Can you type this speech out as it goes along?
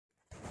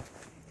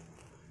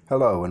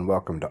Hello and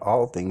welcome to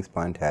All Things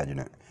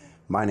Plantagenet.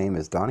 My name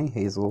is Donnie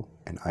Hazel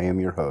and I am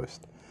your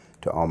host.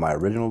 To all my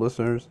original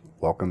listeners,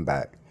 welcome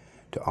back.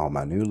 To all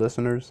my new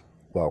listeners,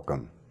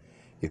 welcome.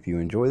 If you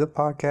enjoy the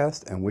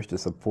podcast and wish to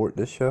support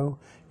this show,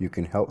 you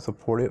can help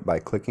support it by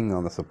clicking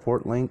on the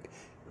support link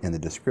in the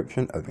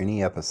description of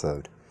any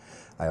episode.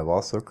 I have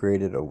also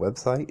created a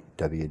website,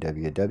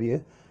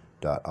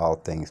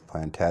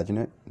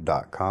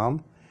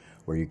 www.allthingsplantagenet.com,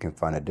 where you can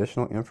find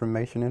additional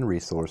information and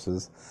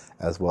resources,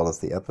 as well as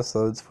the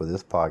episodes for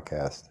this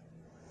podcast.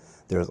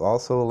 There is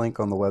also a link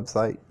on the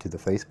website to the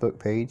Facebook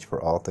page for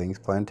All Things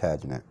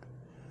Plantagenet.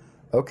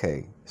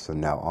 Okay, so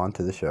now on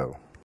to the show.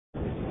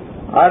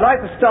 I'd like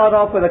to start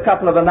off with a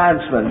couple of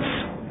announcements.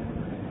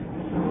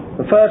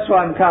 The first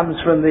one comes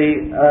from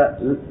the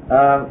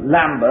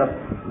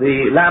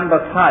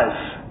Lambeth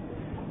House,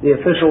 the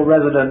official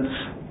residence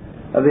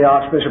of the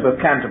Archbishop of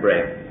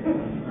Canterbury.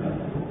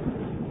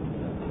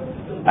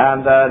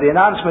 And the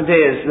announcement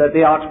is that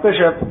the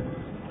Archbishop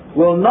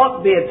will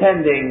not be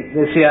attending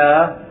this year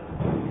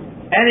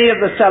any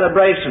of the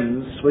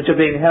celebrations which are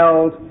being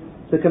held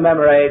to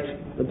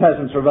commemorate the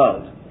Peasants'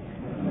 Revolt.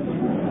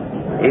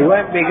 He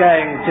won't be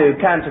going to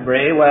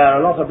Canterbury, where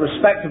a lot of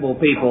respectable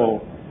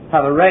people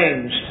have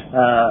arranged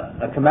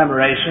a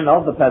commemoration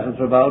of the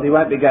Peasants' Revolt. He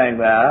won't be going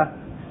there.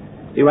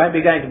 He won't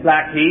be going to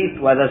Blackheath,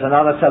 where there's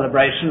another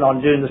celebration on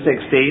June the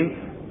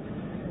 16th.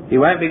 He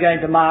won't be going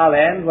to Mile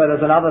End, where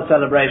there's another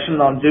celebration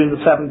on June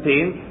the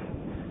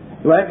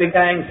 17th. He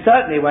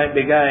certainly won't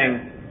be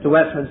going to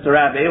Westminster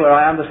Abbey, where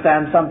I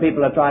understand some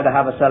people are trying to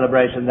have a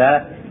celebration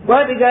there.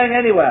 Won't be going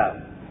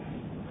anywhere.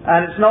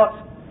 And it's not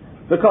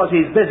because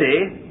he's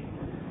busy,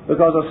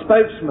 because a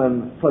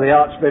spokesman for the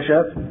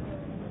Archbishop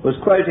was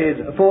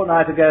quoted a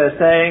fortnight ago as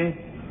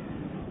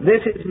saying, "This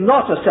is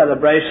not a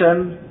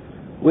celebration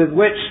with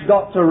which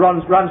Dr.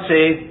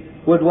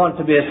 Runcie would want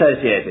to be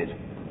associated."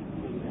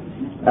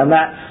 And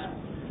that's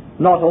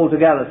not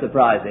altogether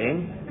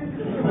surprising,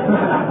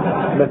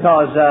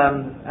 because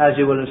as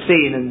you will have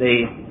seen in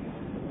the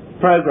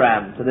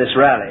programme to this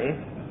rally,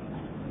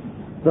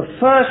 the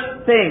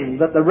first thing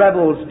that the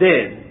rebels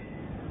did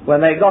when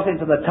they got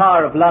into the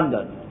Tower of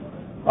London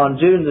on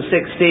June the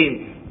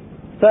 16th,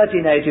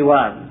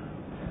 1381,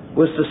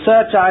 was to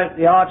search out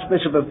the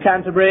Archbishop of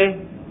Canterbury,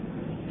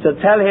 to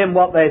tell him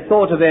what they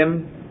thought of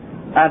him,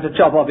 and to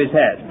chop off his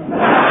head.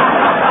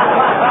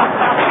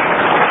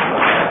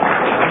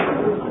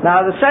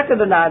 Now, the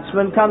second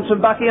announcement comes from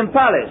Buckingham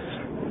Palace.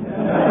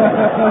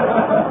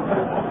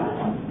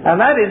 And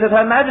that is that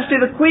Her Majesty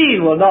the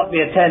Queen will not be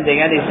attending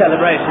any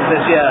celebrations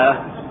this year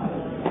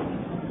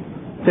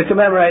to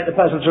commemorate the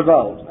Peasants'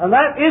 Revolt. And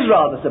that is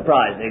rather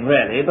surprising,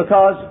 really,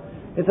 because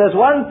if there's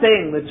one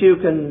thing that you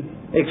can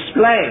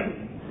explain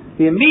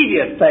the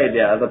immediate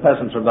failure of the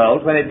Peasants'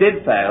 Revolt, when it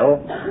did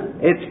fail,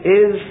 it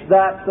is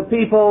that the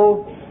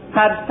people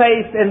had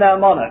faith in their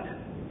monarch.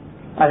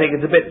 I think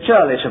it's a bit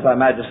churlish of Her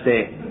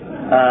Majesty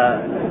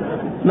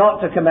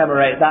not to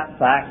commemorate that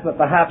fact, but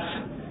perhaps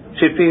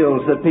she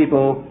feels that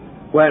people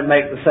won't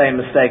make the same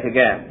mistake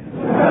again.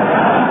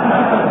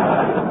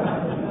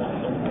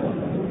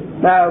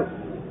 Now,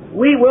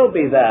 we will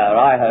be there,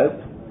 I hope,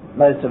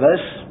 most of us,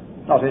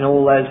 not in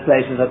all those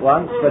places at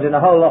once, but in a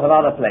whole lot of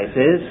other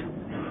places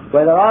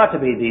where there are to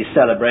be these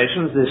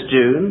celebrations this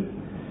June,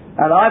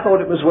 and I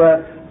thought it was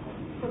worth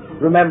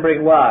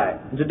remembering why.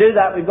 And to do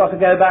that, we've got to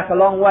go back a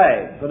long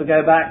way. We've got to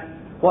go back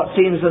what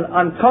seems an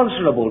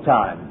unconscionable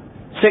time,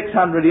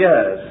 600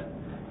 years.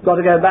 We've got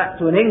to go back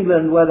to an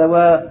England where there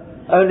were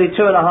only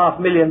 2.5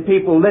 million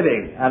people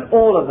living, and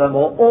all of them,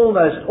 or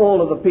almost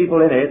all of the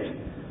people in it,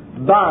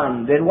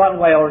 bound in one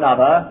way or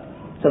another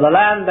to the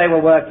land they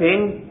were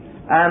working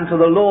and to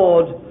the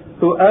Lord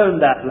who owned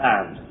that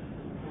land.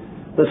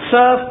 The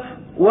serf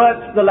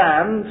worked the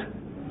land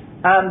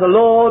and the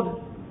Lord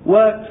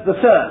worked the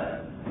serf.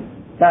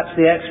 That's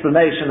the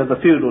explanation of the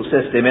feudal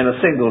system in a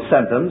single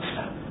sentence.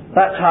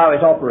 That's how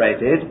it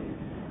operated.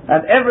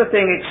 And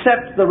everything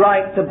except the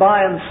right to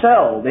buy and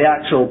sell the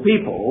actual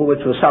people, which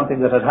was something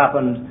that had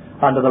happened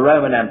under the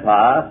Roman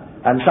Empire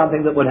and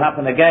something that would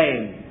happen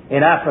again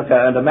in Africa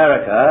and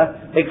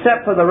America,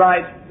 except for the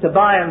right to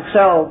buy and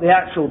sell the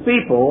actual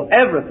people,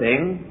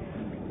 everything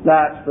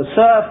that the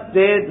serf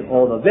did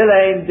or the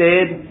villein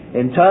did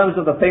in terms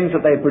of the things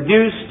that they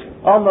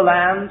produced on the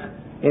land,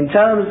 in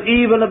terms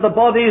even of the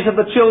bodies of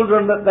the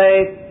children that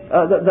they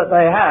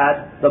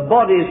had, the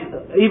bodies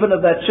even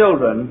of their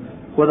children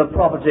were the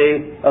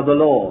property of the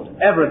Lord,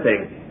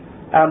 everything.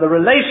 And the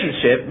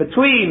relationship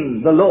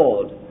between the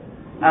Lord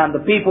and the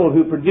people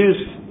who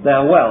produced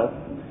their wealth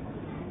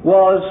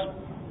was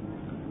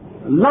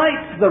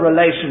like the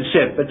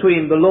relationship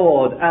between the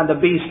Lord and the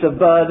beast of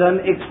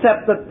burden,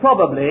 except that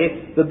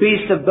probably the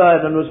beast of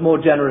burden was more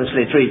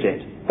generously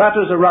treated. That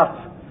was a rough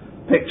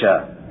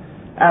picture.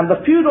 And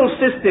the feudal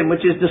system,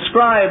 which is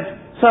described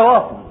so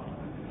often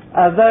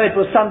as though it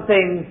was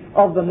something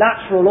of the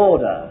natural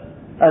order,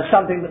 as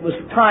something that was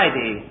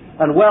tidy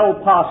and well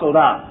parcelled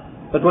up,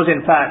 but was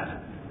in fact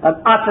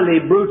an utterly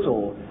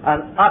brutal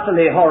and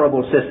utterly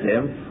horrible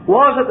system,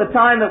 was at the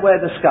time that we're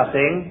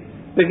discussing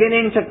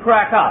beginning to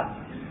crack up,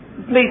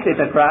 completely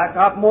to crack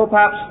up, more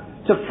perhaps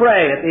to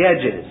fray at the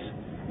edges.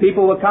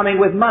 People were coming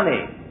with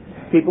money.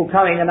 People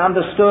coming and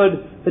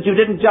understood that you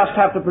didn't just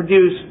have to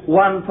produce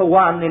one for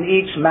one in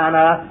each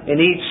manner, in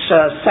each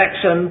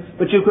section,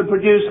 but you could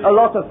produce a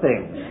lot of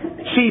things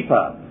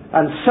cheaper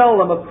and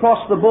sell them across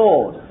the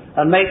board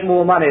and make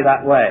more money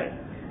that way.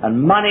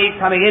 And money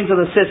coming into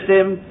the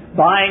system,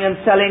 buying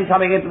and selling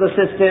coming into the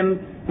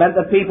system, meant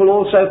that people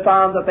also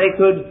found that they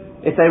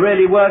could, if they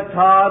really worked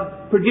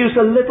hard, produce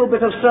a little bit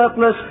of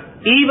surplus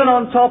even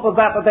on top of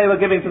that they were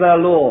giving to their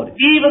Lord,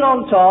 even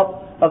on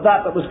top of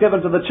that was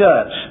given to the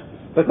church.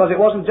 Because it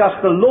wasn't just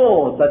the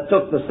Lord that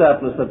took the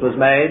surplus that was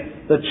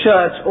made, the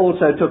church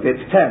also took its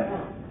tenth.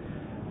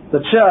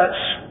 The church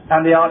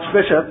and the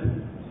archbishop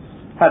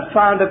had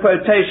found a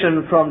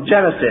quotation from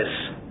Genesis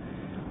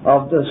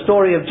of the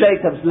story of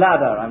Jacob's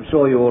ladder. I'm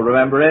sure you all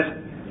remember it.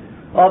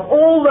 Of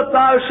all that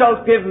thou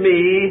shalt give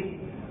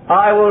me,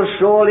 I will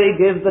surely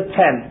give the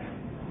tenth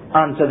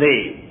unto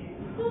thee.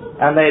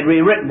 And they'd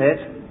rewritten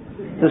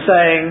it to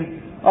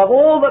saying, of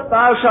all that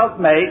thou shalt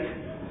make,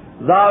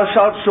 thou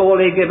shalt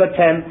surely give a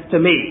tenth to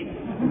me.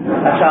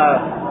 That's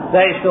how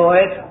they saw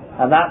it,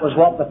 and that was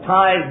what the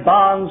tithe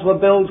barns were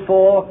built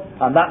for,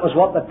 and that was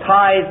what the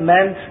tithe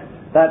meant,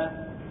 that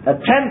a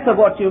tenth of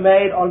what you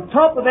made, on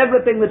top of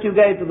everything that you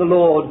gave to the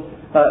Lord,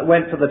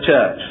 went to the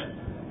church.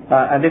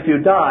 And if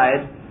you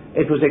died,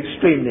 it was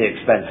extremely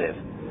expensive.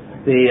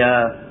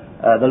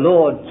 The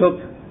Lord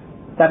took,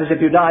 that is if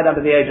you died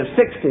under the age of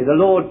 60, the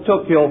Lord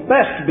took your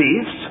best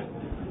beast,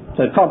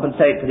 to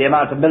compensate for the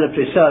amount of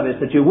military service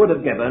that you would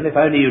have given if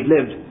only you'd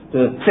lived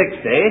to 60,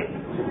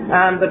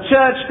 and the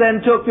church then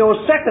took your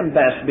second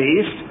best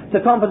beast to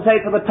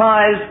compensate for the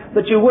tithes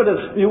that you would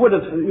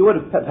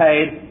have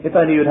paid if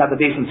only you'd had the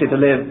decency to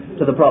live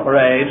to the proper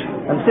age.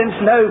 And since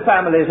no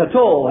families at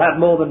all had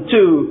more than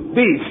two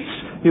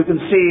beasts, you can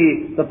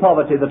see the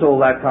poverty that all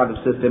that kind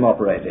of system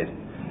operated.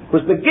 It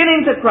was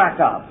beginning to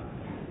crack up.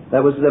 There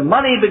was the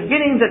money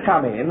beginning to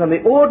come in, and the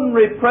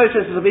ordinary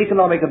processes of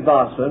economic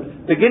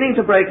advancement beginning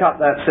to break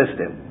up that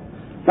system.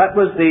 That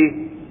was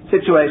the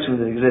situation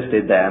that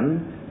existed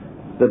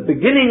then. The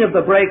beginning of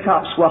the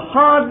breakups were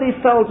hardly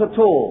felt at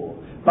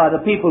all by the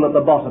people at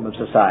the bottom of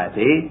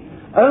society,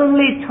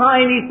 only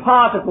tiny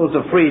particles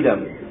of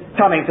freedom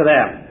coming to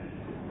them.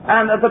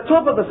 And at the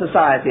top of the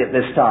society at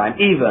this time,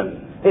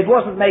 even, it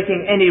wasn't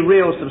making any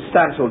real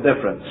substantial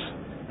difference.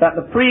 That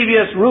the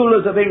previous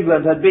rulers of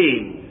England had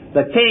been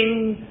the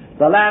king,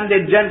 the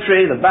landed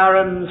gentry, the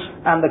barons,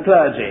 and the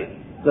clergy,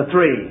 the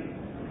three.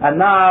 And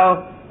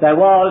now there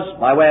was,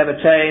 by way of a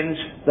change,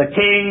 the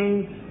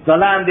king, the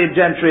landed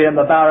gentry and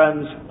the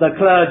barons, the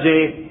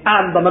clergy,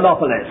 and the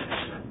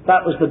monopolists.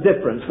 That was the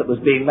difference that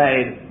was being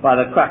made by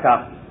the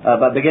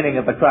beginning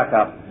of the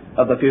crack-up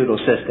of the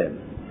feudal system.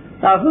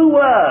 Now, who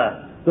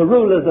were the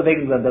rulers of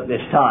England at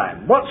this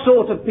time? What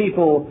sort of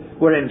people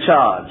were in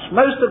charge?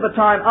 Most of the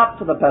time up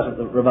to the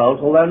Peasant Revolt,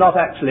 although not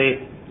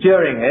actually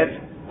during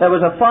it, there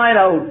was a fine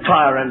old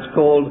tyrant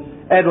called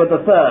Edward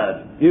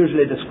III,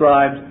 usually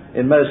described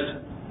in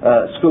most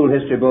school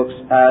history books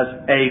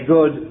as a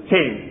good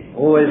king.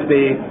 Always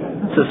be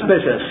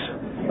suspicious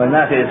when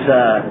that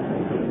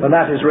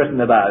is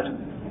written about.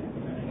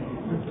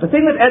 The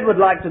thing that Edward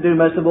liked to do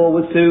most of all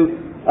was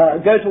to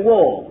go to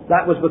war.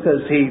 That was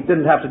because he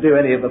didn't have to do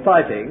any of the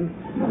fighting,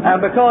 and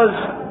because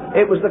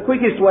it was the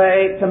quickest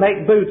way to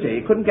make booty.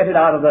 He couldn't get it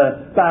out of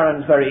the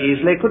barons very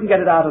easily, couldn't get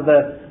it out of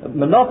the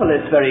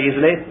monopolists very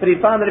easily, but he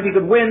found that if he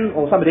could win,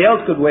 or somebody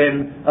else could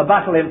win, a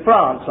battle in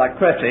France, like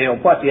Crécy or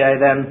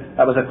Poitiers, then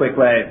that was a quick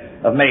way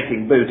of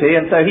making booty,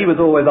 and so he was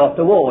always off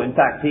to war. In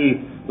fact, he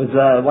was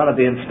one of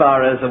the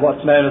inspirers of what's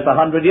known as the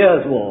 100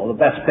 Years' War.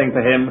 The best thing for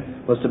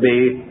him was to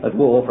be at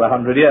war for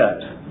 100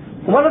 years.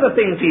 And one of the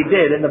things he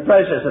did in the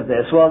process of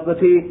this was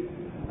that he,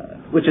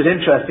 which is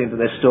interesting to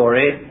this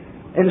story,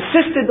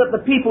 insisted that the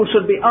people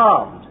should be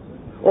armed,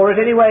 or at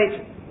any rate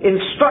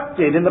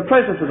instructed in the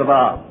processes of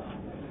arms.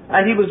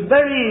 And he was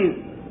very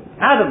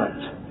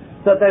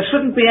adamant that there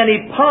shouldn't be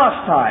any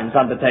pastimes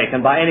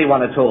undertaken by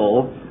anyone at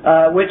all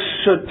which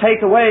should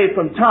take away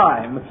from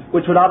time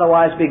which would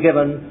otherwise be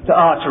given to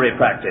archery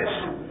practice.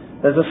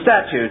 There's a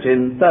statute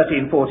in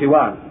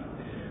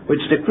 1341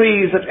 which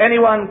decrees that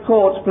anyone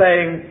caught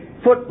playing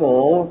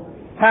football,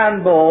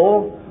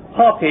 handball,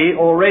 hockey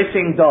or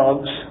racing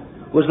dogs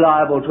was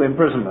liable to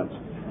imprisonment.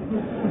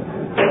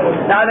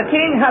 Now the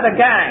king had a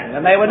gang,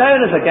 and they were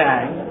known as a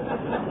gang,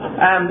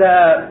 and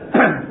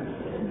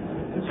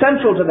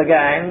central to the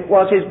gang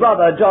was his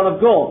brother John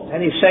of Gaunt.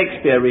 Any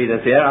Shakespeare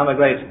readers here? I'm a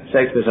great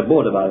Shakespeare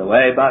supporter, by the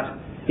way, but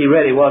he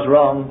really was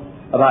wrong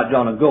about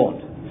John of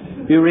Gaunt.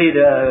 If you read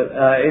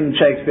in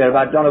Shakespeare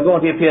about John of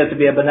Gaunt, he appears to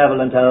be a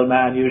benevolent old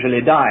man,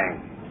 usually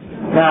dying.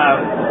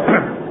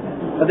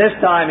 Now, at this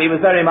time he was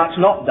very much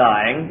not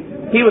dying.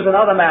 He was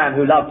another man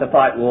who loved to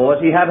fight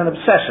wars. He had an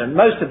obsession.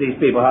 Most of these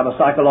people have a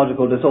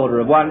psychological disorder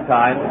of one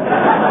kind.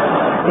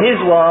 His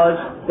was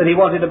that he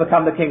wanted to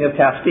become the King of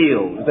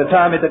Castile.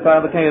 Determined to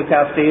become the King of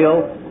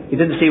Castile. He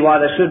didn't see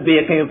why there should be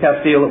a King of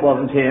Castile that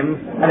wasn't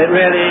him. And it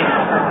really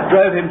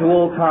drove him to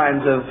all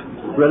kinds of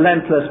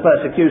relentless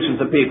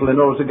persecutions of people in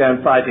order to go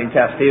and fight in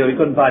Castile. He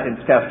couldn't fight in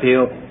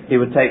Castile, he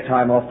would take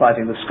time off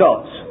fighting the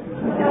Scots.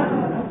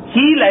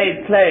 He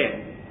laid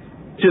claim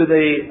to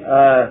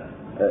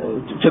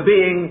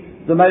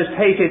being the most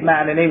hated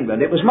man in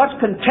England. It was much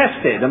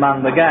contested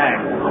among the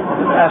gang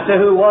as to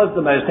who was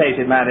the most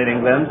hated man in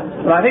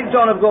England, but I think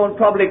John of Gaunt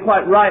probably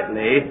quite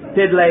rightly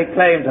did lay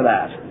claim to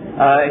that.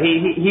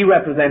 He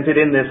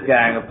represented in this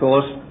gang, of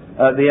course,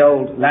 the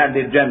old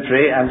landed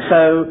gentry, and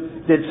so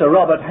did Sir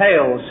Robert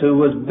Hales, who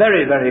was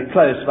very, very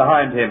close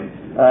behind him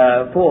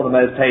for the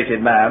most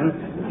hated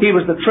man. He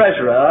was the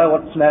treasurer,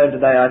 what's known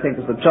today, I think,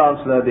 as the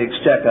Chancellor of the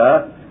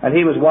Exchequer, and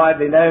he was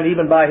widely known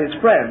even by his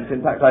friends.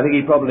 In fact, I think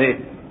he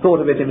probably thought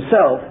of it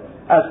himself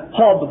as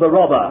Hob the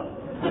Robber.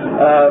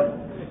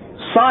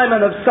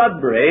 Simon of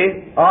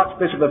Sudbury,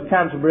 Archbishop of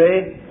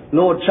Canterbury,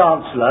 Lord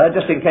Chancellor,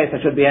 just in case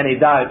there should be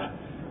any doubt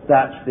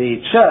that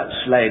the Church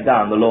laid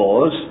down the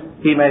laws,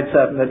 he made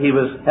certain that he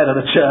was head of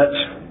the Church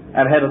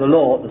and head of the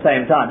law at the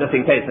same time, just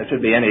in case there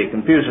should be any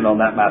confusion on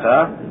that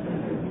matter.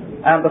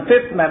 And the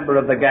fifth member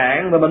of the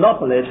gang, the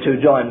monopolist who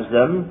joins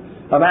them,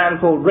 a man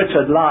called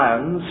Richard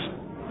Lyons,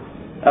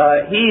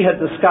 he had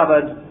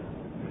discovered,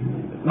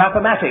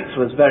 mathematics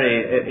was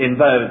very in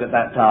vogue at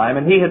that time,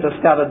 and he had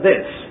discovered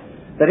this,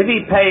 that if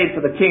he paid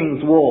for the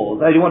king's war,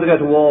 you want to go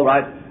to war,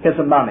 right, here's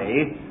some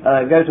money,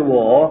 go to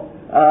war,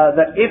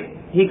 that if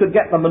he could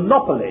get the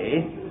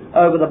monopoly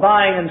over the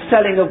buying and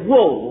selling of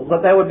wool,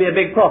 that there would be a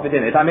big profit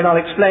in it. I mean, I'll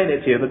explain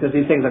it to you because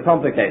these things are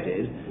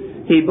complicated.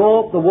 He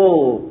bought the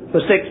wool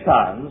for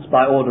 £6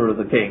 by order of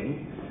the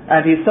king,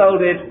 and he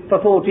sold it for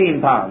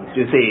 £14,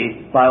 you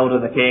see, by order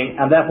of the king,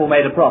 and therefore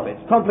made a profit.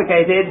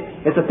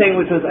 Complicated, it's a thing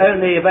which was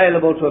only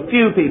available to a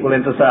few people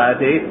in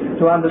society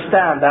to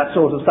understand that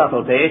sort of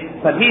subtlety,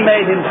 but he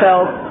made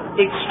himself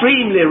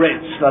extremely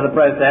rich by the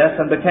process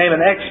and became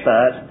an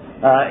expert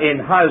in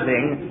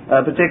housing,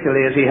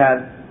 particularly as he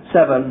had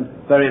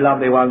 7 very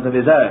lovely ones of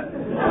his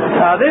own.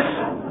 Now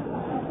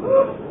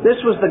this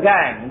was the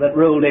gang that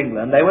ruled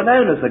England. They were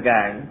known as the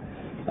gang,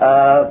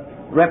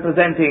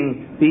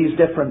 representing these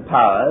different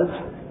powers,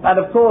 and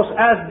of course,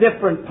 as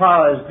different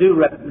powers do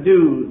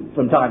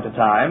from time to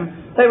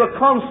time, they were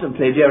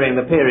constantly, during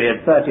the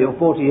period 30 or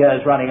 40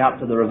 years running up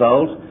to the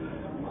revolt,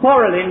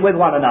 quarrelling with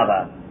one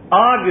another,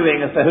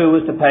 arguing as to who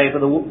was to pay for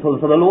the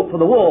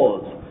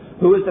wars,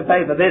 who was to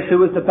pay for this, who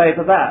was to pay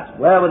for that,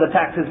 where were the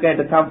taxes going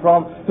to come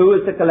from, who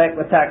was to collect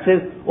the taxes.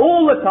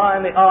 All the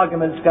time the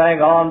arguments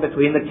going on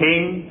between the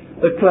king,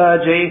 the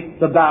clergy,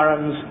 the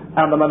barons,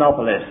 and the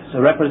monopolists,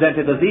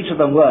 represented as each of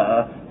them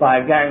were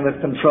by a gang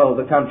that controlled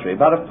the country.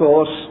 But of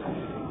course,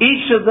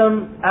 each of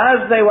them,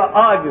 as they were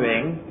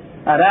arguing,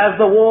 and as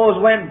the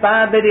wars went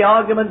badly, the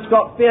arguments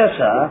got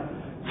fiercer.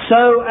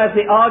 So as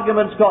the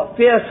arguments got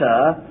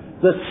fiercer,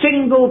 the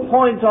single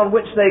point on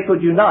which they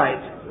could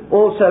unite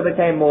also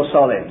became more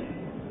solid,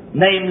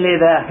 namely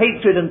their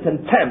hatred and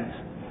contempt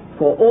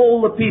for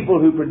all the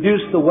people who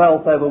produced the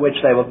wealth over which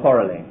they were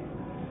quarrelling.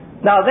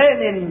 Now then,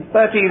 in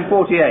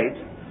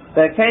 1348,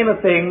 there came a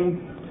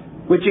thing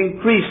which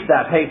increased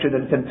that hatred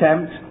and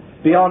contempt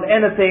beyond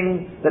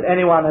anything that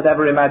anyone had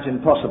ever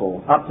imagined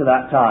possible up to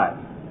that time.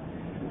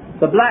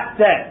 The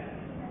Black Death,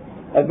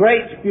 a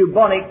great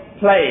bubonic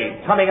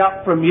plague coming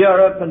up from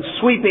Europe and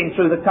sweeping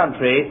through the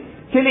country,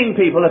 killing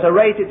people at a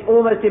rate it's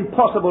almost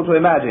impossible to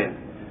imagine.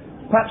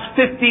 Perhaps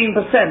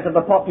 15% of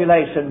the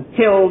population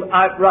killed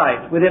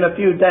outright within a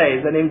few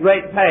days and in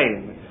great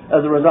pain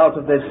as a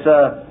result of this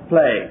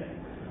plague.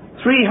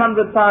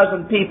 300,000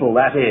 people,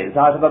 that is,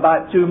 out of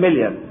about 2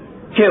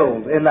 million,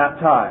 killed in that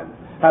time.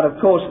 And of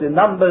course the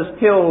numbers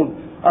killed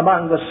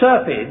among the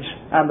serfage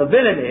and the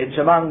villanage,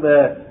 among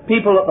the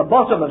people at the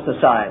bottom of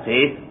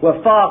society, were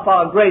far,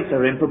 far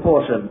greater in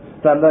proportion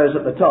than those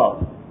at the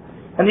top.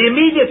 And the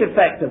immediate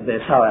effect of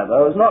this,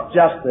 however, was not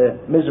just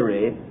the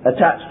misery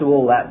attached to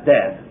all that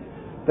death,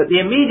 but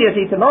the immediate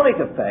economic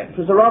effect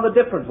was a rather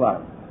different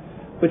one,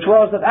 which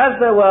was that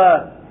as there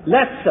were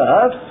less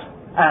serfs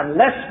and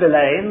less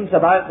villeins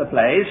about the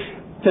place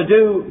to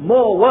do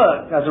more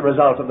work as a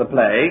result of the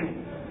plague,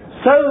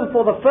 so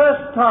for the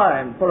first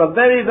time, for a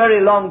very,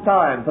 very long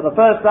time, for the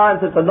first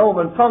time since the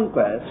Norman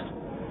conquest,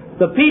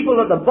 the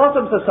people at the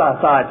bottom of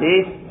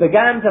society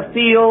began to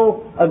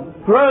feel a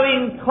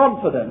growing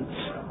confidence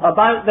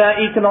about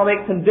their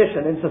economic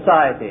condition in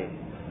society.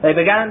 They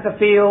began to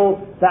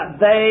feel that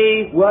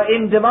they were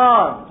in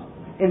demand.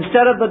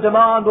 Instead of the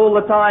demand all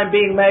the time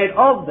being made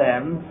of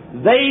them,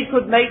 they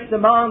could make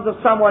demands of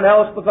someone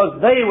else because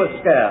they were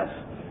scarce.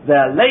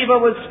 Their labor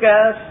was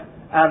scarce,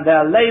 and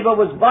their labor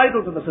was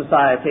vital to the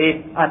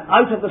society, and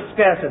out of the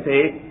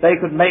scarcity they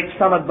could make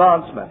some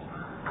advancement.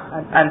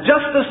 And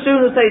just as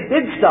soon as they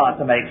did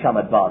start to make some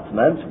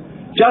advancement,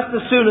 just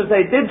as soon as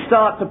they did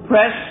start to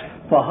press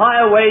for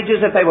higher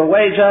wages if they were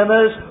wage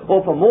earners,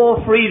 or for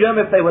more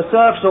freedom if they were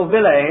serfs or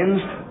villeins,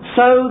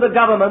 so the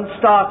government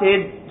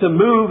started to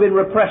move in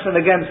repression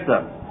against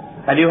them.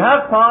 And you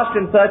have passed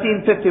in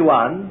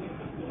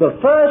 1351 the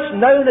first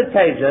known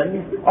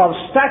occasion of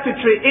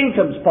statutory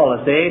incomes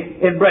policy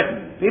in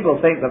Britain. People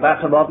think that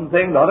that's a modern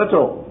thing. Not at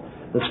all.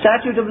 The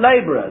statute of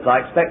labourers,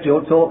 I expect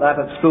you're taught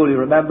that at school, you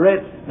remember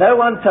it. No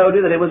one told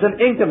you that it was an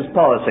incomes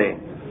policy.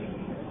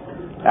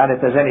 And if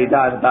there's any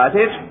doubt about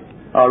it,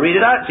 I'll read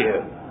it out to you,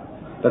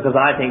 because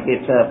I think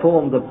it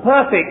formed the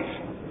perfect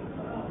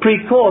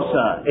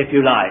precursor, if you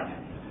like,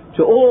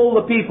 to all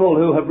the people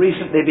who have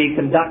recently been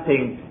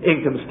conducting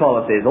incomes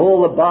policies,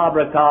 all the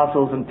Barbara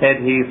Castles and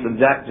Ted Heaths and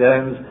Jack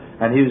Jones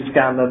and Hugh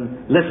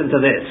Scanlon. Listen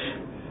to this.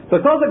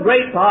 Because a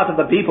great part of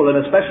the people,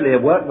 and especially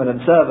of workmen and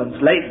servants,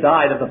 late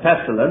died of the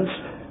pestilence,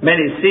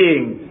 many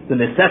seeing the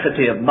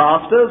necessity of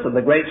masters and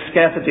the great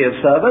scarcity of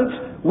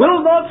servants,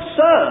 will not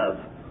serve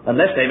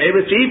unless they may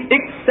receive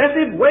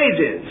excessive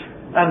wages,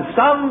 and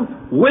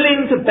some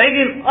willing to beg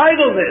in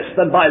idleness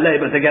than by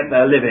labour to get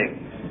their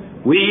living.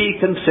 We,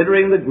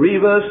 considering the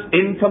grievous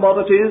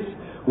incommodities,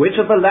 which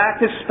of the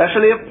lack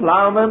especially of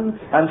ploughmen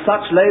and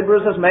such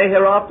labourers as may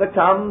hereafter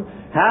come,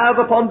 have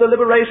upon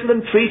deliberation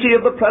and treaty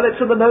of the prelates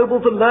and the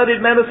nobles and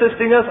learned men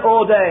assisting us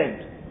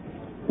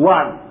ordained.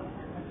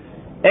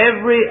 1.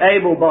 Every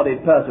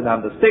able-bodied person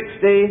under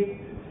 60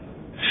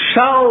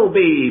 shall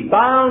be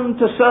bound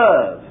to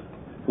serve,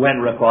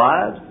 when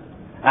required,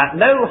 at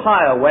no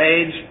higher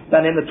wage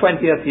than in the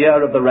 20th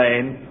year of the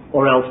reign,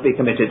 or else be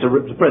committed to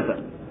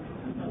prison.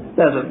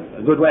 There's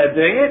a good way of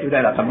doing it. You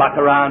don't have to muck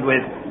around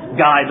with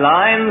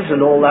guidelines and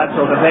all that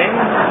sort of thing.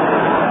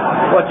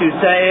 What you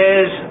say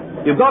is,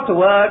 you've got to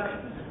work,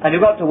 and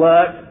you've got to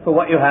work for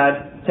what you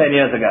had 10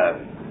 years ago.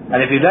 And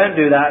if you don't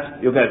do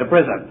that, you'll go to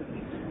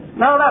prison.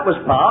 Now that was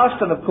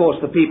passed, and of course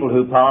the people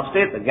who passed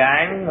it, the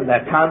gang and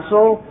their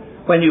council,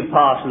 when you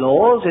pass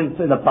laws in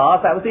the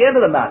past, that was the end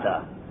of the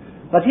matter.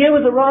 But here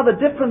was a rather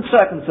different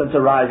circumstance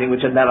arising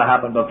which had never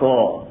happened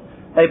before.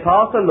 They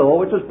passed a law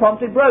which was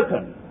promptly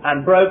broken,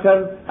 and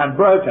broken, and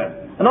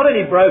broken. And not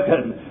only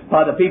broken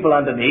by the people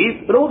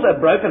underneath, but also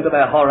broken to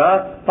their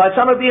horror by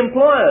some of the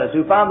employers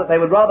who found that they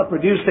would rather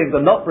produce things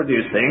than not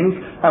produce things,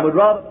 and would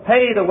rather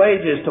pay the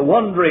wages to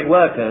wandering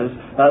workers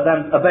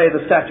than obey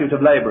the statute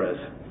of labourers.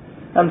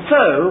 And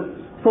so,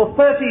 for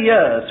 30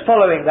 years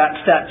following that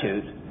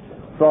statute,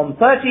 from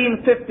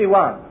 1351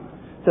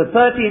 to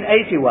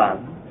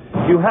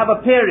 1381, you have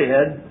a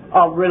period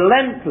of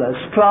relentless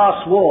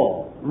class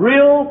war,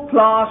 real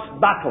class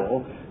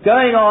battle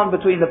going on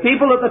between the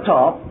people at the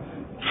top,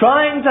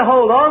 trying to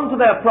hold on to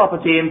their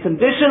property in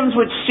conditions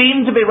which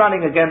seem to be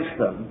running against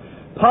them,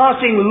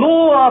 passing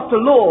law after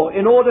law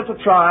in order to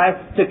try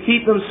to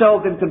keep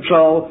themselves in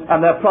control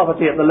and their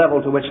property at the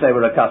level to which they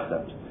were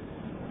accustomed.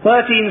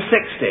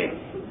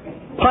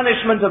 1360,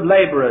 punishment of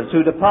labourers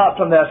who depart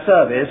from their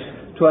service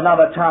to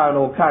another town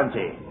or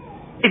county.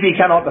 If he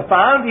cannot be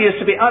found, he is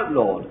to be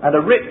outlawed, and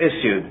a writ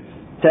issued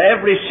to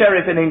every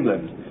sheriff in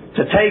England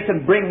to take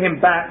and bring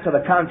him back to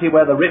the county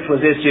where the writ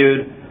was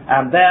issued,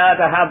 and there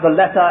to have the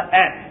letter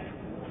F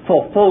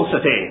for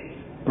falsity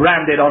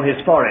branded on his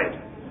forehead.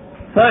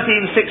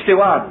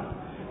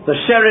 1361, the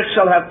sheriff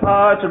shall have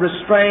power to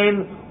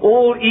restrain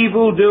all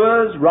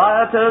evildoers,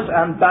 rioters,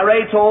 and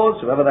barrators,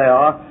 whoever they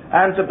are,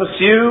 and to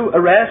pursue,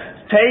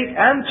 arrest, take,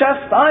 and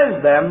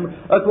chastise them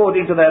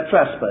according to their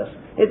trespass.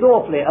 It's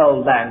awfully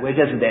old language,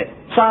 isn't it?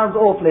 Sounds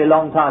awfully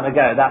long time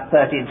ago, that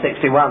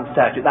 1361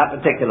 statute, that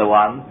particular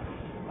one.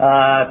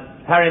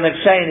 Harry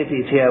McShane, if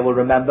he's here, will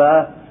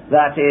remember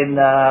that in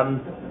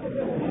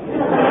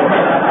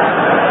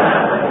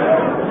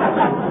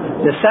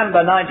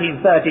December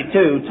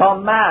 1932,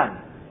 Tom Mann,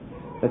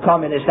 the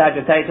communist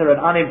agitator and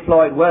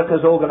unemployed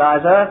workers'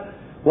 organizer,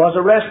 was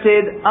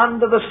arrested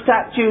under the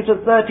statute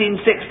of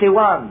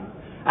 1361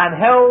 and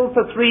held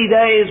for 3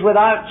 days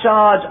without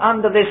charge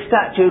under this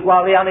statute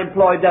while the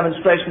unemployed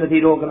demonstration that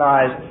he'd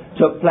organised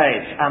took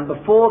place. And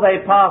before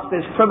they passed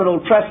this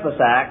Criminal Trespass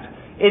Act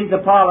into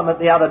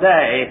Parliament the other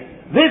day,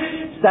 this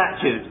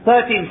statute,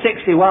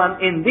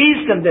 1361, in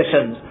these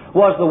conditions,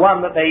 was the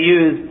one that they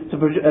used to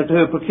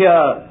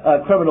procure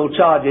criminal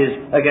charges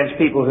against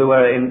people who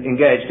were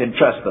engaged in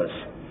trespass.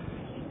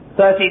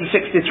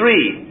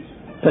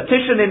 1363,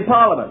 petition in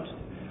Parliament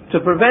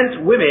to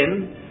prevent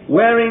women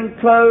wearing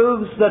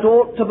clothes that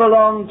ought to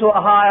belong to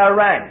a higher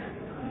rank.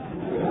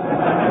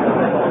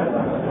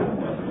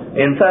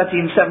 In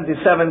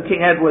 1377,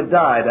 King Edward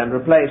died and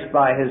replaced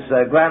by his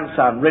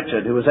grandson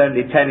Richard, who was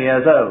only 10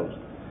 years old.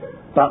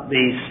 But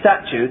the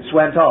statutes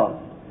went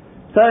on.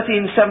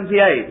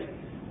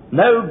 1378,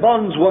 no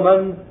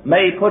bondswoman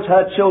may put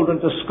her children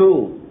to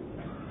school.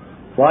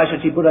 Why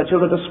should she put her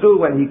children to school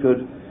when he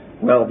could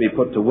well be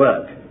put to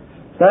work?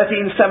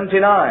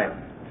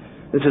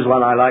 1379, this is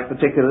one I like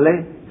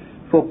particularly,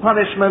 for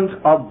punishment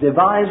of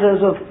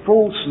devisers of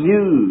false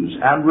news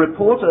and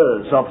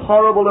reporters of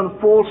horrible and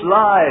false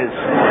lies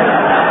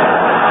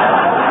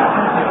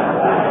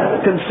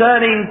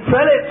concerning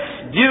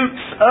prelates,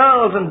 dukes,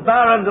 earls and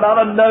barons and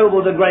other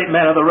nobles and great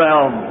men of the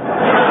realm,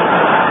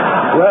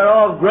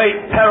 whereof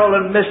great peril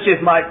and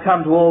mischief might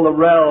come to all the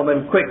realm,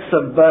 and quick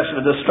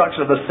subversion and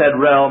destruction of the said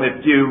realm,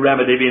 if due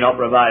remedy be not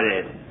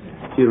provided.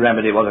 Due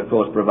remedy was of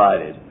course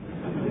provided.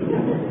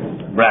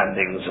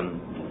 Brandings and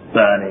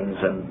burnings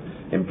and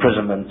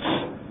imprisonments.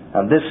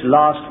 And this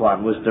last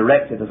one was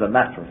directed, as a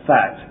matter of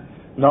fact,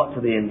 not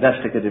to the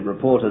investigative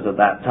reporters of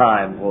that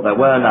time, for there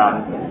were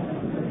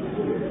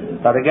none,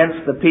 but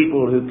against the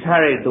people who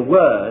carried the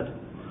word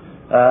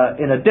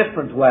in a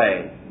different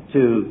way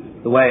to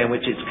the way in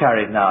which it's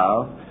carried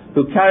now,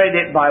 who carried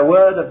it by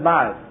word of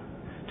mouth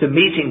to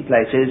meeting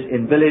places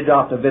in village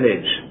after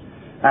village.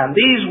 And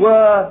these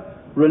were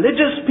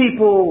religious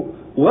people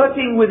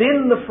working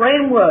within the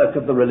framework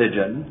of the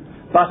religion,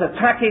 but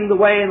attacking the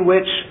way in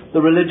which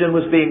the religion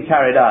was being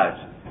carried out.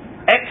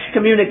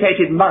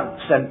 Excommunicated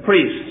monks and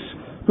priests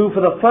who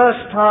for the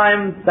first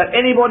time that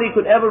anybody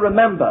could ever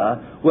remember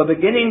were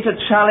beginning to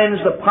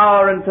challenge the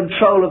power and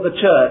control of the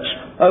church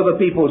over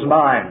people's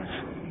minds.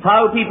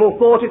 How people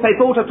thought, if they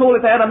thought at all,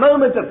 if they had a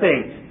moment to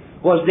think,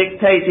 was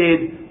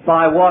dictated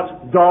by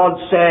what God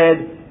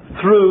said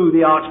through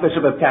the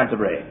Archbishop of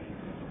Canterbury.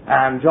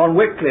 And John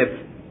Wycliffe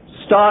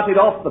started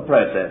off the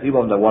process. He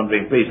wasn't a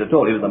wandering priest at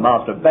all, he was the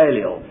master of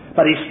Balliol.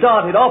 But he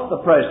started off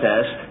the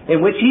process in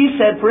which he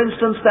said, for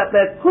instance, that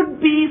there could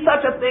be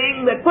such a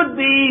thing as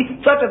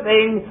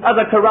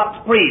a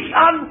corrupt priest.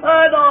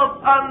 Unheard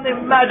of,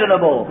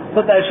 unimaginable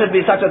that there should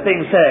be such a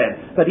thing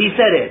said. But he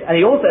said it. And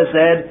he also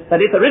said that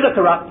if there is a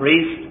corrupt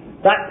priest,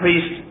 that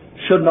priest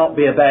should not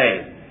be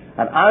obeyed.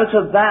 And out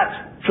of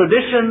that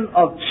tradition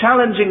of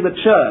challenging the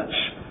church,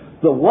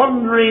 the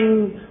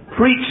wandering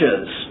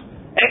preachers,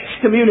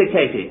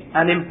 excommunicated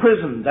and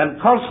imprisoned and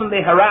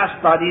constantly harassed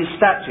by these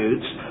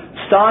statutes,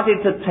 started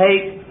to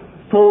take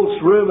false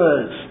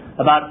rumours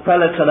about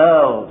prelates and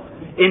earls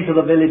into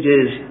the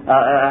villages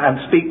and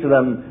speak to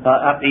them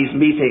at these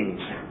meetings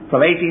from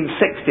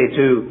 1360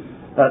 to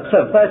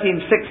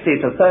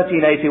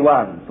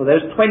 1381. For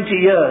those 20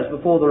 years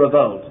before the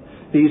revolt,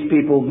 these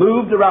people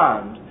moved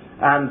around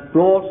and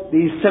brought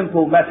these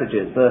simple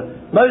messages. The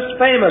most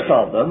famous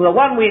of them, the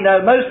one we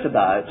know most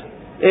about,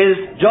 is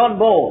John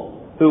Ball,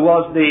 who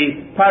was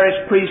the parish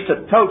priest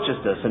at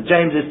Colchester, St.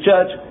 James's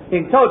Church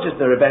in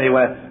Colchester, if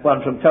anyone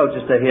from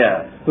Colchester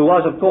here, who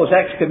was, of course,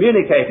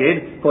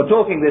 excommunicated for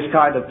talking this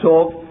kind of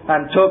talk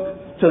and took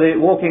to the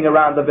walking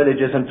around the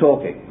villages and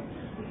talking.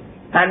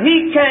 And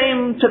he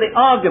came to the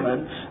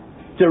argument,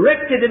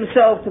 directed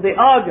himself to the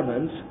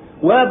argument,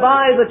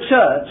 whereby the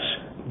church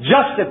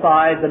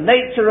justified the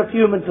nature of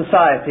human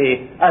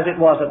society as it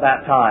was at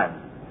that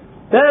time.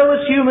 There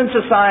was human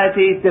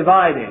society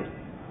divided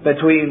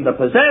between the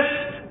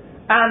possessed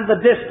and the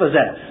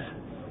dispossessed.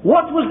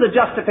 What was the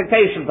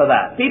justification for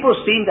that? People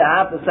seem to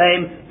have the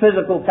same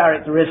physical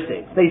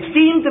characteristics. They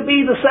seem to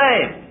be the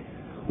same.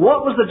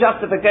 What was the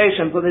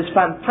justification for this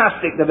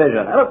fantastic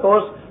division? And of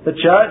course, the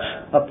church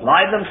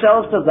applied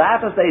themselves to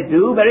that, as they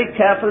do, very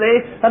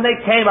carefully, and they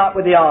came up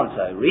with the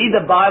answer. Read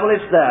the Bible,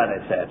 it's there,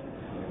 they said.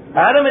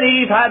 Adam and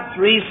Eve had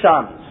 3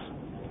 sons.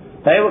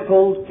 They were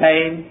called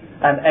Cain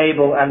and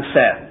Abel and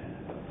Seth.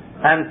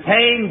 And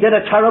Cain did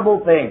a terrible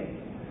thing.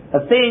 A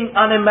thing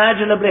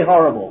unimaginably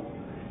horrible.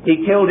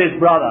 He killed his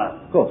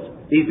brother. Of course,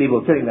 these people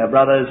were killing their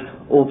brothers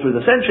all through the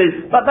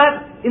centuries. But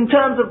that, in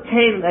terms of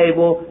Cain and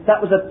Abel,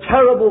 that was a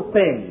terrible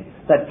thing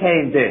that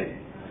Cain did.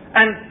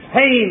 And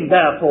Cain,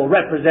 therefore,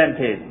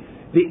 represented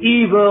the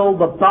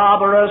evil, the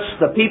barbarous,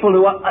 the people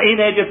who are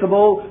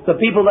ineducable, the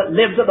people that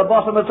lived at the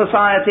bottom of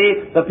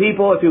society, the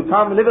people, if you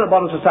come and live at the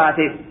bottom of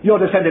society,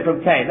 you're descended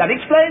from Cain. That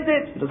explains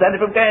it.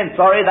 Descended from Cain.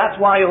 Sorry, that's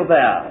why you're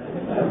there.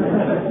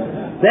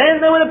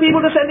 Then there were the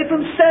people descended from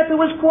Seth, who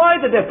was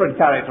quite a different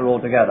character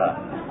altogether.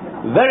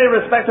 Very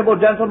respectable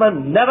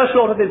gentleman, never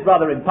slaughtered his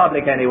brother in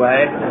public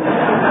anyway.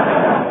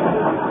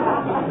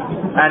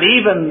 And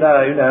even,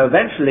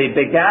 eventually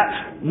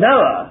begat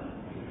Noah.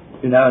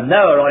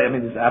 Noah,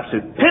 is the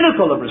absolute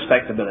pinnacle of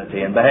respectability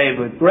and behaved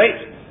with great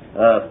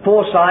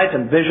foresight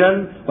and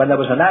vision. When there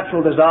was a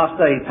natural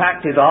disaster, he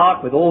packed his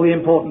ark with all the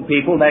important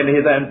people, namely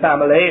his own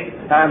family,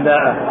 and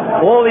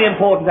all the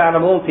important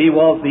animals. He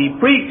was the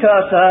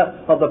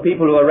precursor of the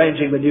people who are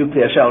arranging the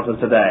nuclear shelters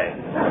today.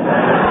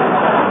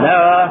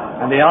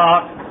 Noah and the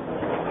ark,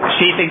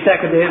 chief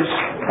executives,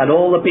 and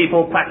all the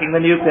people packing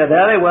the nuclear,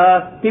 there they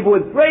were, people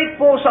with great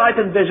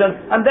foresight and vision,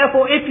 and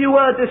therefore if you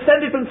were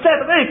descended from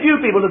Seth, very few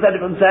people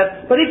descended from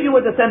Seth, but if you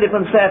were descended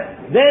from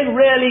Seth, then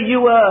really you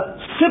were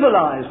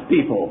civilized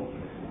people,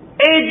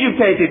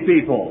 educated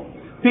people,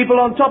 people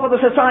on top of the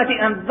society,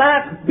 and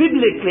that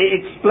biblically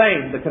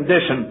explained the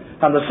condition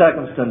and the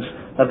circumstance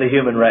of the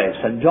human race.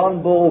 And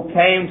John Ball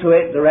came to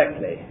it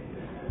directly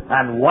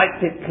and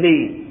wiped it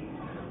clean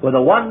with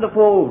a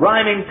wonderful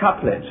rhyming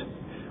couplet,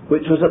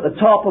 which was at the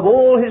top of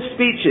all his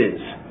speeches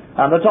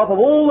and the top of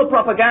all the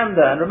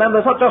propaganda. And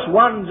remember, it's not just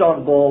one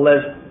John Ball,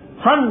 there's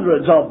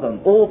hundreds of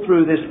them all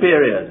through this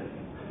period.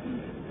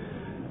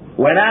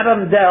 When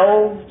Adam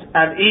delved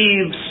and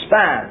Eve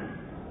span,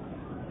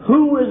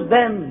 who was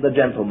then the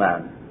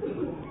gentleman?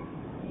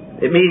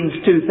 It means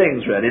 2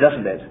 things really,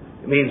 doesn't it?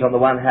 It means on the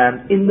one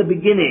hand, in the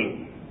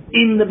beginning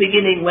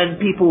when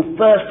people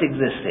first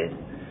existed,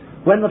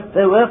 when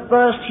there were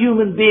first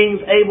human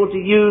beings able to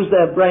use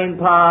their brain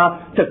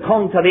power to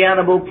conquer the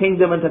animal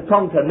kingdom and to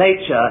conquer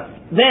nature,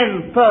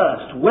 then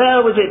first, where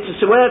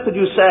could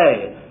you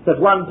say that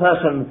one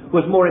person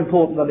was more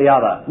important than the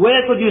other?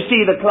 Where could you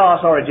see the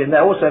class origin?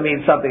 That also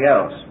means something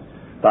else.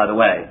 by the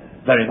way,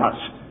 very much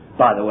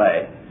by the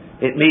way.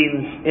 It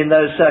means, in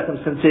those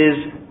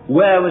circumstances,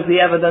 where was the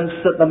evidence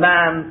that the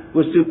man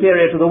was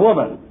superior to the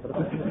woman?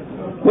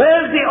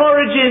 Where's the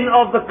origin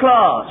of the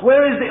class?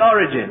 Where is the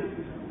origin?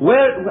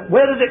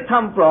 Where does it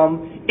come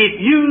from? If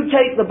you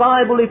take the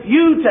Bible, if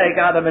you take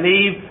Adam and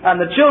Eve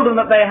and the children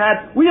that they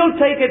had, we'll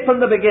take it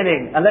from the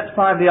beginning, and let's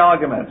find the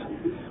argument.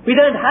 We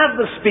don't have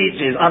the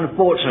speeches,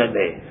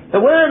 unfortunately.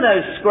 There were no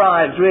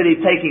scribes really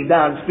taking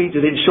down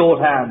speeches in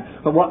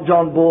shorthand from what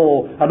John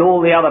Ball and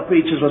all the other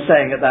preachers were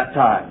saying at that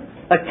time.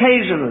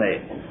 Occasionally,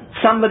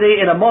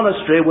 somebody in a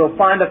monastery will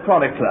find a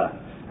chronicler,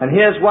 and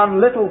here's one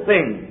little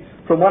thing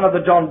from one of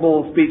the John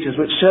Ball speeches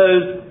which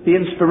shows the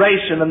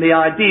inspiration and the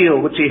ideal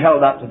which he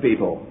held up to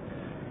people.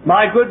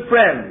 My good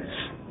friends,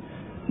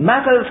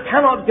 matters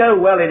cannot go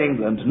well in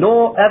England,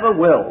 nor ever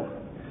will,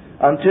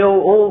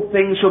 until all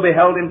things shall be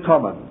held in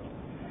common,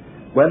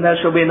 when there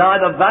shall be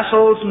neither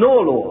vassals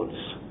nor lords,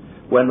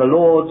 when the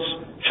lords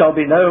shall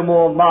be no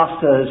more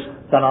masters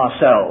than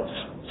ourselves.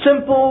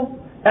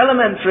 Simple,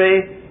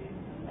 elementary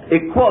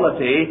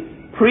equality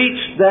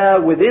preached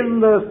there within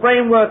the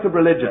framework of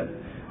religion.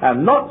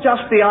 And not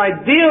just the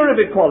idea of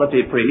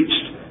equality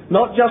preached,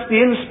 not just the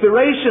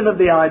inspiration of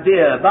the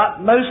idea, but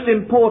most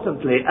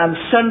importantly and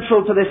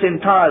central to this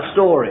entire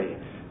story,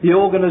 the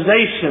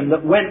organization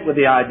that went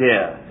with the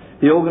idea.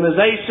 The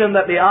organization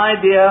that the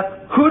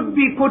idea could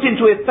be put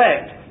into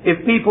effect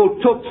if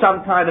people took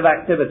some kind of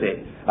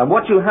activity. And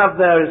what you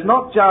have there is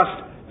not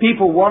just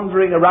people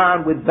wandering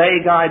around with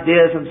vague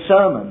ideas and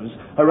sermons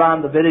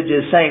around the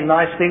villages saying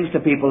nice things to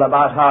people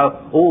about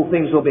how all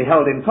things will be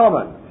held in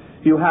common.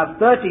 You have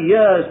 30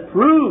 years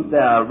proved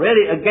there,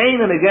 really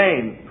again and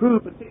again,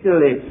 proved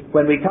particularly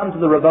when we come to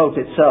the revolt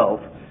itself,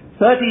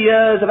 30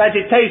 years of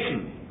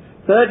agitation,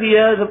 30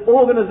 years of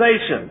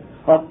organization,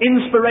 of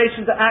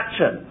inspiration to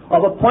action,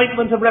 of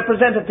appointment of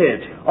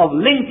representatives, of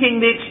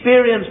linking the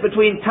experience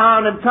between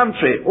town and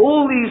country.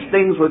 All these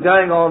things were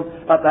going on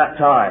at that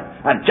time.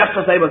 And just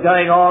as they were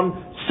going on,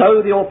 so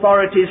the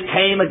authorities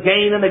came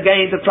again and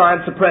again to try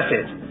and suppress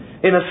it.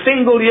 In a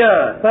single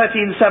year,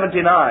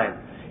 1379,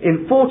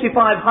 in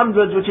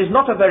 4500s, which is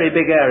not a very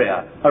big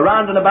area,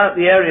 around and about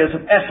the areas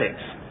of Essex,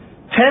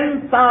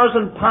 £10,000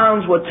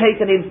 were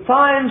taken in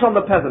fines on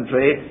the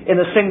peasantry in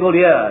a single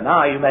year.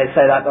 Now, you may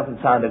say that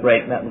doesn't sound not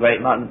very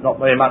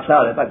much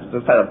nowadays. In fact,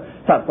 it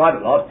sounds quite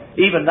a lot,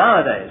 even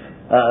nowadays,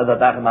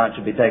 that amount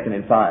should be taken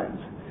in fines.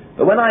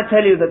 But when I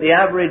tell you that the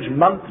average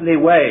monthly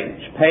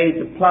wage paid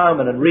to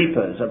ploughmen and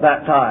reapers at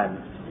that time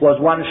was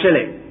 1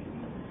 shilling,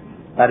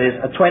 that is,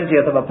 a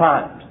 20th of a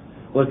pound,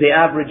 was the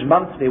average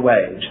monthly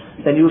wage,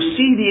 then you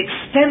see the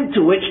extent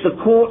to which the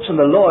courts and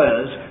the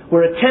lawyers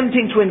were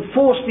attempting to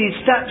enforce these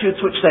statutes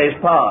which they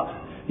passed.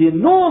 The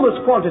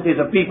enormous quantities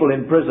of people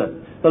in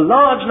prison, the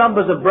large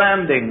numbers of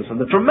brandings, and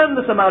the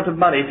tremendous amount of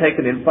money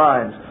taken in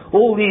fines,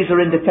 all these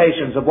are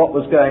indications of what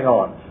was going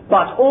on.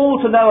 But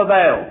all to no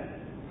avail.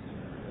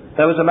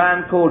 There was a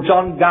man called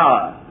John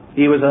Gower.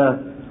 He was a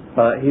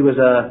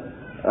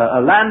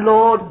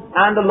landlord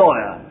and a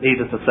lawyer,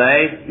 needless to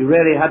say. You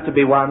really had to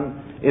be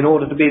one in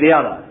order to be the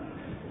other.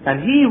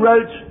 And he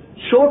wrote,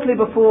 shortly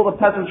before the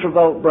Peasants'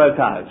 Revolt broke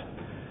out,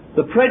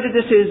 the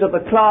prejudices of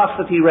the class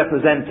that he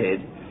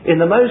represented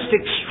in the most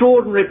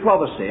extraordinary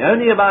prophecy,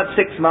 only about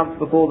 6 months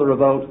before the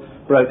revolt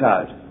broke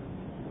out.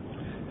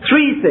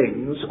 3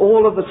 things,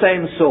 all of the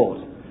same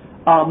sort,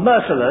 are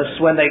merciless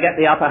when they get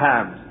the upper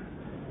hand.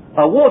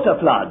 A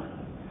water flood,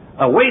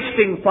 a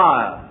wasting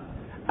fire,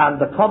 and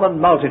the common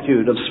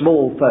multitude of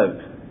small folk.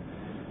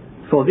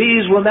 For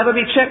these will never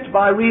be checked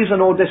by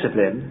reason or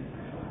discipline,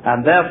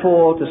 and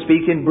therefore, to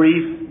speak in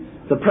brief,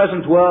 the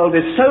present world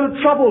is so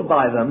troubled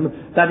by them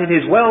that it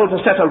is well to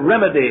set a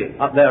remedy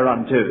up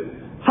thereunto.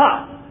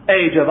 Ha!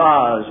 Age of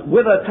ours,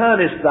 whither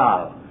turnest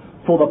thou?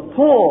 For the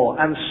poor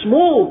and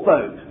small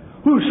folk,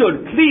 who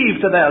should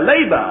cleave to their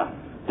labour,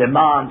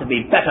 demand to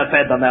be better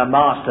fed than their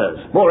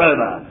masters.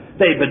 Moreover,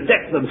 they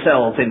bedeck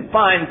themselves in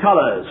fine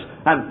colours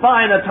and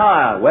fine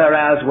attire,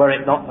 whereas were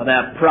it not for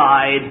their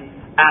pride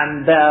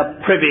and their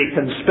privy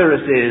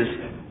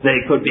conspiracies, they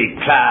could be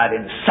clad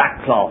in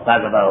sackcloth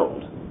as of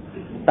old.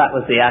 That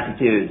was the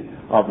attitude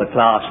of the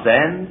class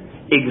then,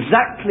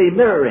 exactly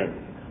mirroring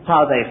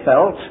how they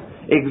felt,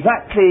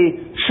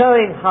 exactly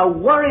showing how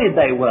worried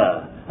they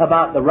were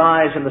about the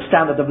rise in the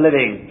standard of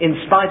living, in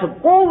spite of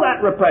all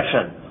that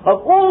repression,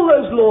 of all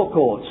those law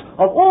courts,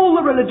 of all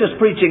the religious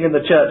preaching in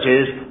the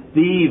churches.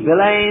 The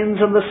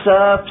villeins and the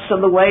serfs and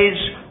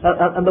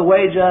the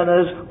wage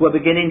earners were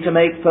beginning to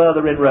make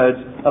further inroads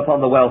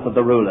upon the wealth of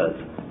the rulers.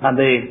 And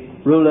the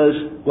rulers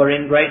were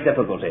in great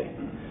difficulty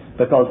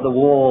because the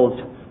wars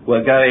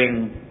were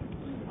going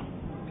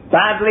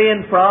badly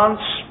in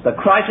France. The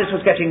crisis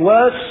was getting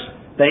worse.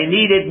 They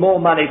needed more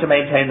money to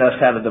maintain their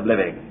standard of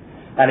living.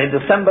 And in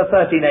December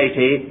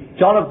 1380,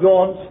 John of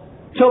Gaunt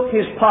took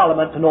his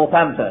parliament to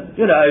Northampton.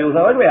 You know,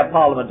 although we have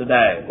parliament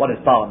today. What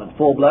is parliament?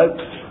 4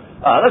 blokes?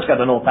 Let's go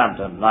to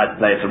Northampton. Nice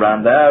place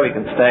around there. We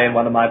can stay in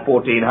one of my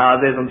 14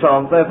 houses and so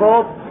on and so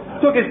forth.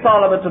 Took his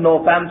parliament to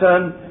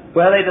Northampton,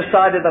 where they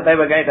decided that they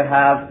were going to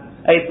have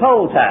a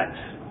poll tax.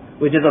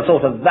 which is a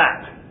sort of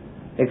VAT,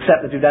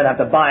 except that you don't have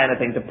to buy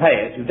anything to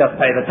pay it, you just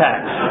pay the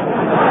tax.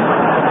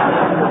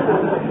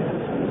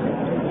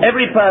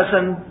 Every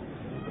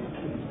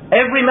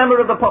member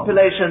of the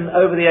population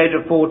over the age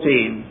of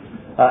 14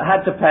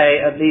 had to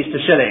pay at least a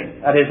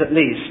shilling, that is at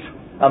least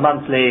a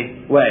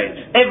monthly wage.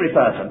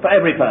 For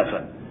every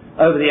person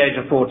over the age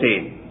of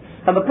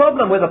 14. And the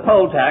problem with a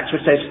poll tax,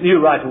 which they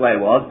knew right away,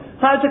 was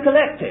how to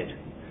collect it.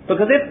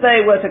 Because if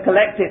they were to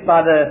collect it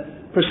by the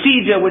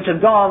procedure which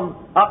had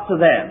gone up to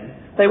them,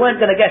 they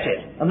weren't going to get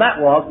it. And that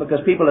was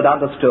because people had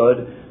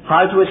understood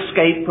how to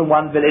escape from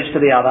one village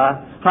to the other,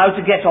 how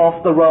to get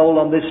off the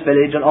roll on this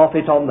village and off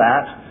it on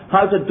that,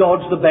 how to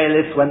dodge the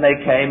bailiffs when they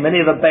came.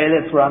 Many of the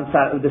bailiffs were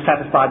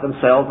dissatisfied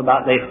themselves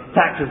about the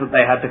taxes that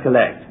they had to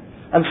collect.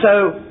 And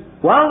so,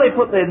 while they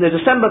put in the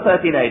December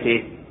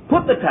 1380,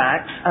 put the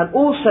tax and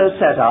also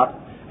set up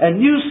a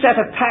new set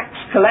of tax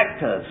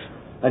collectors,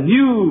 a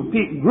new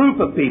group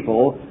of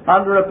people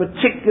under a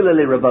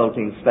particularly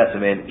revolting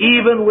specimen,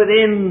 even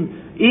within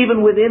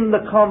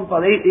the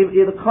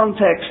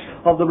context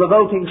of the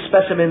revolting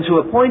specimens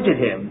who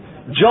appointed him.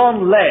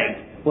 John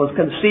Legg was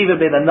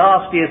conceivably the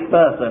nastiest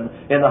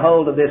person in the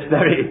whole of this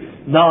very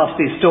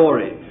nasty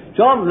story.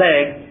 John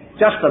Legg,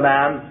 just the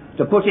man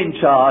to put in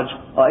charge.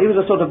 He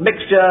was a sort of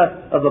mixture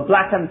of the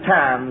black and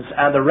tans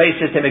and the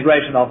racist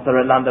immigration officer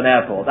at London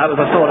Airport. That was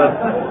the sort of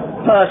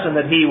person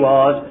that he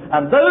was,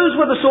 and those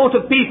were the sort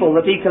of people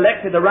that he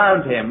collected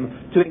around him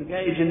to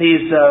engage in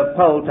these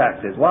poll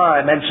taxes. Why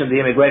I mentioned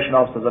the immigration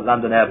officers at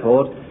London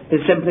Airport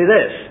is simply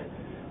this,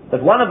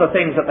 that one of the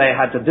things that they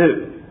had to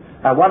do,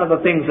 and one of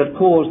the things that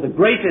caused the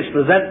greatest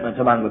resentment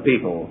among the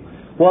people,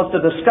 was to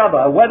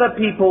discover whether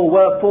people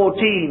were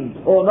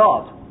 14 or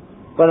not,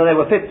 whether they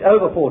were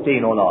over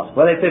 14 or not,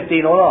 were they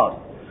 15 or not.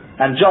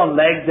 And John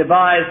Legg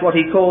devised what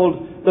he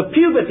called the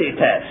puberty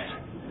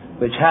test,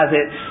 which has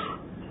its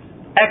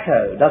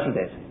echo, doesn't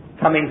it,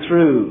 coming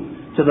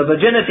through to the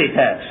virginity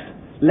test.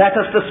 Let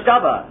us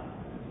discover,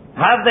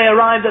 have they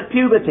arrived at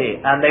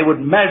puberty? And they would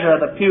measure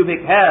the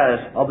pubic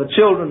hairs of the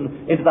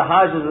children into the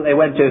houses that they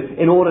went to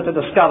in order to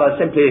discover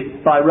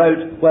simply by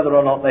rote whether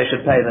or not they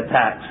should pay the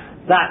tax.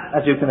 That,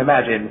 as you can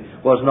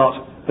imagine, was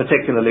not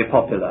particularly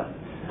popular.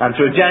 And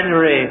through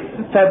January,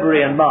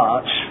 February and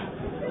March,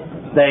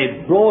 they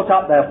brought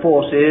up their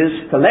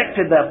forces,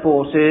 collected their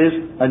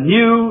forces, a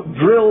new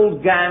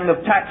drilled gang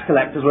of tax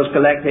collectors was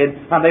collected,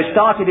 and they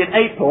started in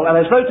April, and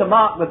as though to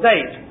mark the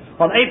date,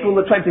 on April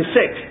the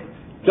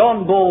 26th,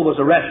 John Ball was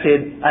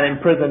arrested and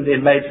imprisoned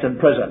in Maidstone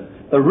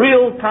Prison. The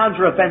real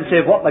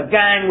counter-offensive, what the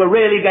gang were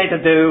really going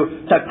to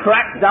do to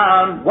crack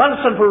down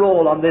once and for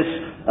all on this,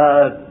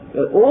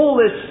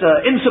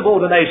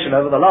 insubordination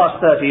over the last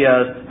 30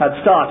 years had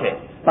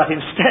started. But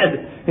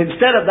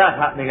instead of that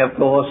happening, of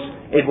course,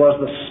 it was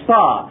the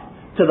spark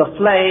to the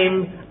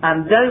flame.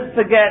 And don't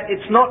forget,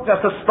 it's not just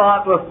a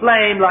spark to a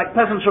flame like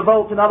Peasants'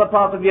 Revolt in other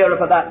parts of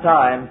Europe at that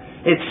time.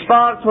 It's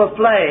sparked to a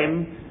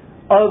flame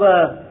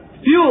over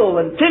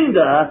fuel and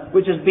tinder,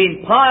 which has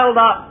been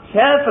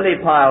carefully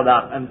piled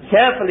up and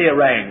carefully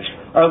arranged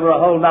over a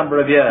whole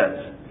number of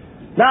years.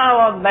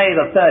 Now on May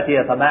the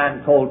 30th, a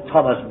man called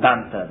Thomas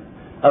Bampton,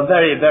 a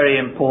very, very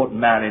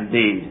important man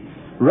indeed,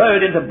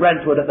 rode into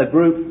Brentwood at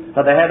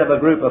the head of a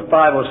group of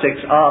 5 or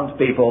 6 armed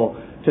people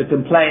to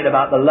complain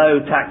about the low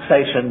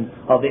taxation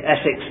of the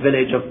Essex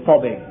village of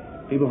Fobbing.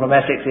 People from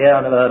Essex here, I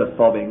never heard of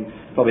Fobbing.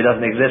 Probably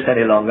doesn't exist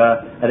any longer.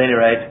 At any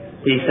rate,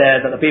 he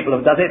said that the people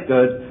have done it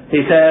good.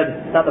 He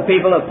said that the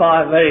people are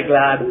very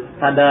glad.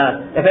 And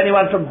if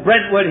anyone from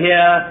Brentwood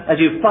here, I've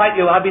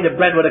been to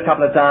Brentwood a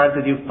couple of times,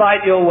 as you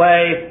fight your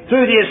way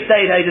through the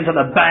estate agents and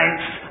the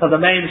banks of the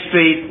main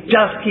street,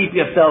 just keep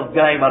yourself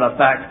going by the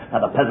fact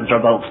that the Peasants'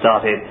 Revolt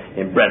started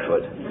in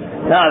Brentwood.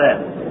 Now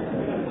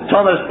then,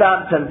 Thomas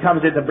Bampton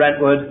comes into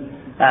Brentwood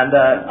and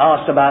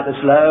asked about this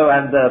low,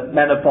 and the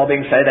men of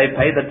Fobbing say they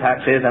paid the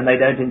taxes and they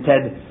don't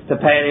intend to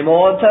pay any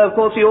more, and so of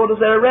course he orders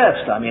their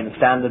arrest. I mean,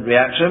 standard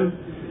reaction.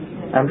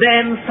 And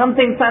then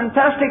something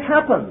fantastic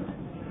happened.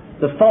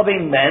 The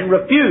Fobbing men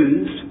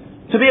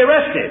refused to be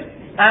arrested.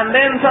 And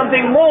then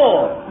something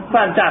more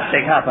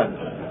fantastic happened.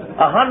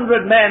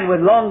 100 men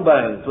with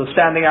longbows were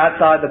standing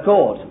outside the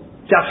court,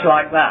 just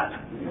like that.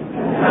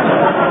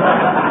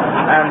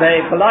 And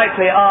they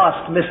politely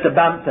asked Mr.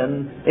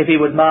 Bampton if he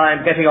would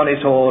mind getting on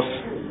his horse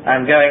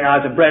and going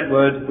out of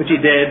Brentwood, which he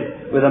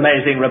did with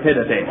amazing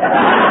rapidity.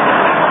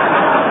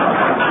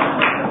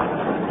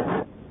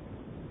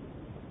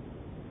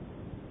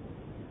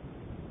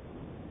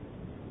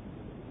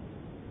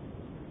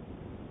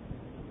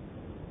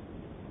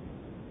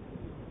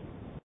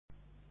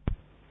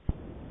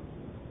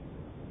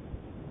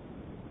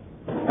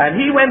 And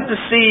he went to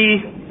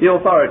see the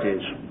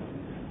authorities.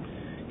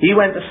 He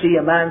went to see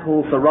a man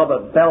called Sir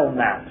Robert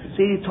Belknap.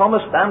 See,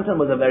 Thomas Bampton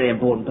was a very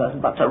important person,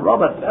 but Sir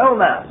Robert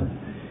Belknap,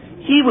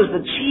 he was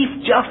the Chief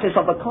Justice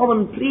of the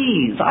Common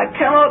Pleas. I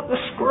cannot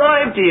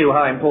describe to you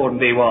how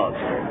important he was.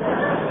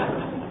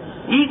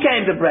 He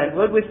came to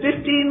Brentwood with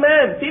 15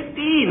 men.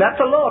 15,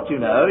 that's a lot, you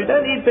know. You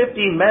don't need 15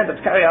 men to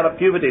carry out a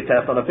puberty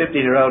test on a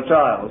 15-year-old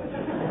child.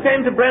 He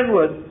came to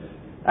Brentwood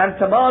and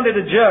commanded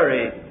a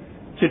jury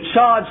to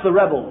charge the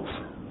rebels.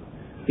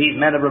 These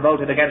men have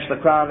revolted against the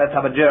crown, let's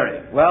have a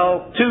jury.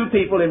 Well, 2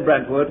 people in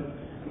Brentwood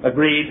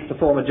agreed to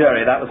form a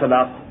jury. That was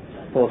enough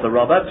for Sir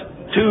Robert.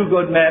 2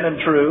 good men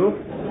and true.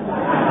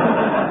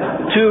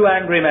 2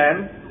 angry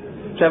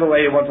men, whichever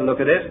way you want to look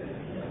at it.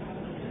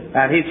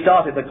 And he'd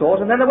started the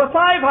court, and then there were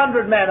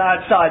 500 men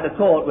outside the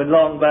court with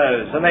long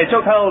bows, and they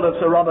took hold of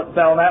Sir Robert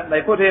Belknap, and they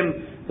put him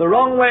the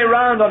wrong way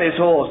round on his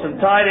horse and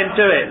tied him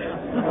to it,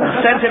 and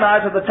sent him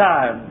out of the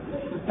town.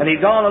 And he'd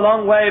gone a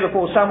long way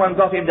before someone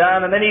got him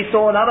down, and then he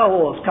saw another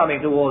horse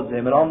coming towards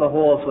him, and on the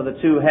horse were the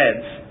 2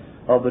 heads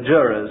of the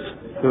jurors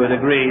who had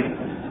agreed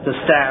to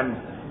stand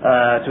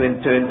to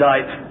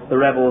indict the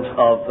rebels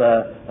of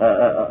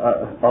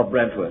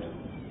Brentwood.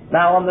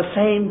 Now, on the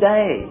same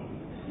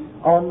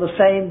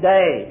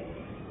day,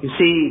 you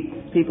see,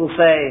 people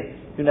say,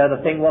 the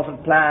thing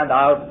wasn't planned,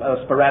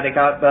 a sporadic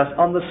outburst.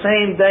 On the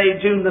same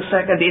day, June the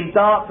 2nd, in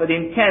Dartford,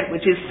 in Kent,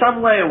 which is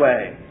some way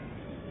away,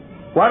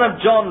 one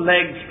of John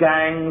Legg's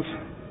gangs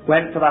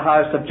went to the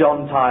house of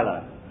John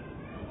Tyler.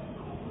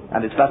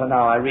 And it's better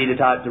now I read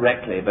it out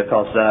directly,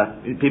 because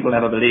people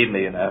never believe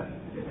me,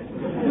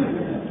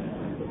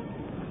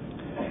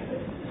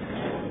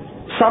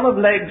 Some of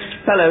Legg's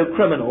fellow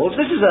criminals,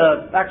 this is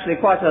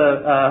actually quite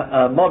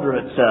a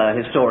moderate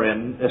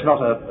historian, it's not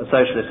a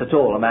socialist at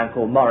all, a man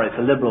called Morris,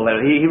 a liberal.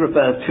 He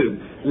refers to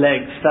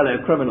Legg's fellow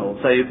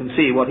criminals, so you can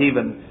see what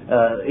even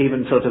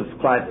sort of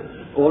quite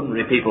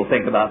ordinary people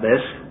think about this.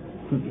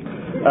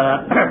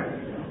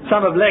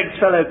 Some of Legg's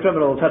fellow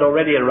criminals had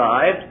already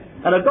arrived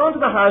and had gone to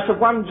the house of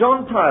one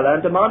John Tyler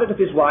and demanded of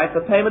his wife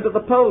the payment of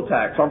the poll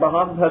tax on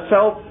behalf of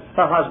herself,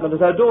 her husband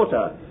and her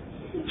daughter.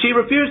 She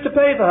refused to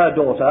pay for her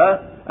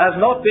daughter as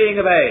not being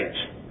of age,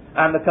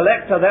 and the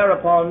collector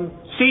thereupon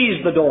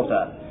seized the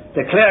daughter,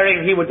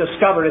 declaring he would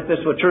discover if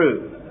this were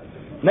true.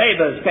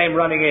 Neighbours came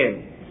running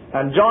in,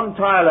 and John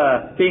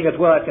Tyler, being at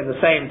work in the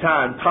same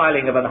town,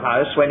 tiling of an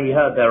house, when he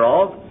heard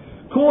thereof,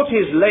 caught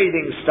his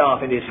lathing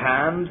staff in his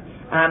hand,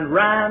 and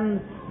ran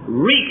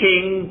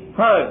reeking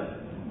home.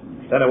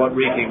 Don't know what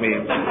reeking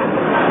means.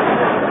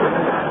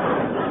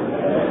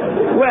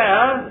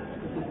 Where,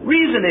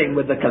 reasoning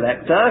with the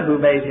collector, who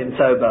made him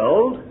so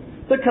bold,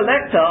 the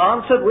collector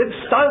answered with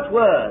stout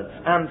words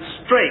and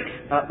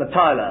strake at the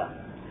Tyler,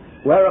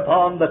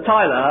 whereupon the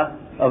Tyler,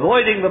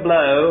 avoiding the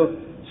blow,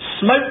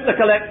 smote the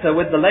collector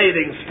with the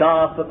lathing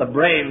staff that the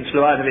brains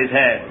flew out of his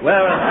head.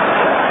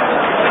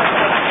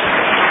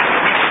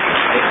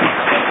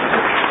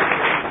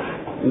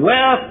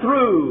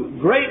 Wherethrough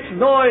great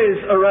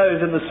noise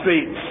arose in the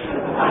streets,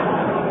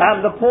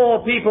 and the poor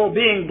people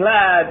being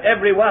glad,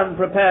 every one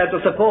prepared to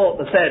support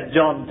the said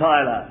John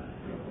Tyler.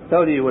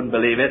 Told you wouldn't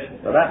believe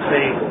it, but that's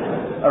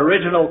the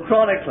original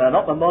chronicler,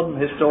 not the modern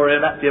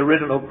historian, that's the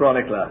original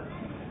chronicler.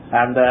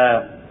 And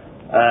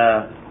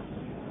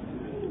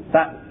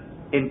that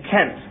in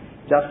Kent,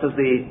 just as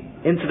the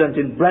incident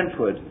in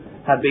Brentwood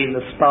had been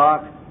the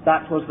spark,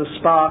 that was the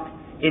spark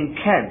in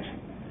Kent.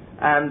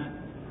 And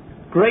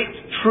great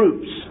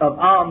troops of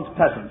armed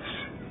peasants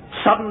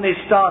suddenly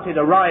started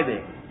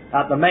arriving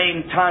at the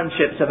main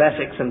townships of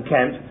Essex and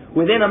Kent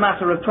within a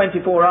matter of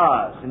 24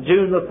 hours. On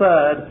June the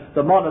 3rd,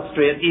 the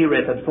monastery at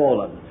Erith had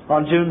fallen.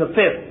 On June the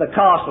 5th, the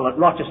castle at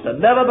Rochester,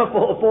 never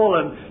before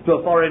fallen to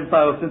a foreign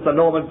foe since the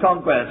Norman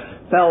conquest,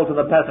 fell to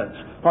the peasants.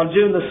 On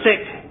June the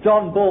 6th,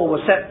 John Bull was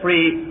set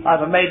free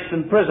out of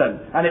Maidstone prison,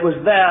 and it was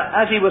there,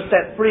 as he was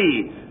set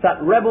free, that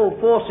rebel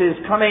forces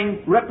coming,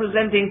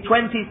 representing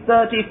 20,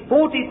 30,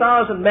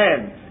 40,000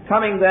 men,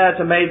 coming there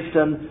to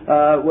Maidstone,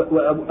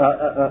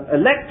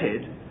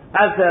 elected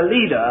as their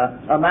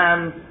leader a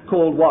man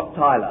called Wat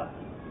Tyler.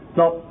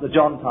 Not the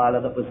John Tyler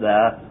that was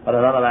there, but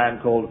another man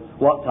called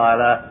Wat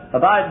Tyler,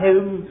 about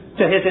whom,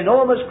 to his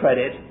enormous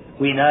credit,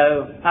 we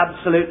know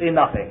absolutely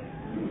nothing.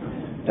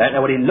 Don't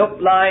know what he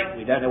looked like,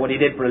 we don't know what he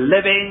did for a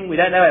living, we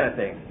don't know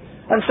anything.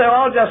 And so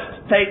I'll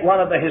just take one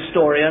of the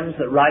historians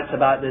that writes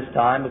about this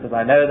time, because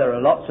I know there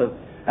are lots of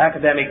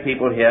academic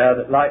people here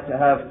that like to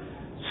have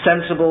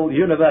sensible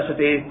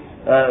university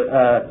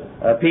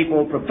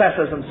people,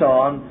 professors and so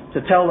on,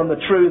 to tell them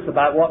the truth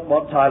about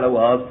what Tyler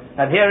was.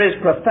 And here is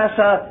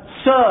Professor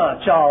Sir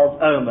Charles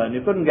Oman.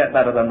 You couldn't get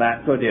better than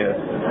that, could you?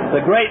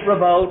 The Great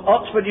Revolt,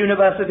 Oxford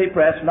University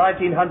Press,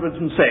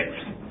 1906.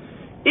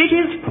 It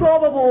is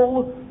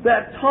probable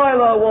that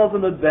Tyler was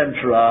an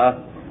adventurer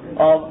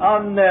of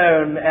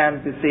unknown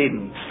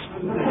antecedents.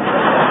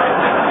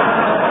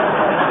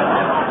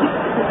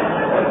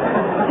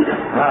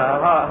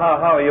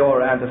 How are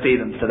your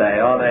antecedents today?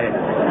 Are they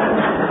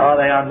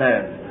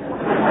unknown?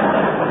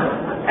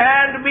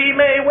 And we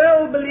may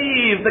well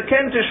believe the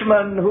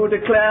Kentishman who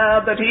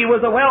declared that he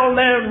was a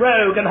well-known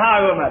rogue and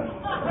highwayman.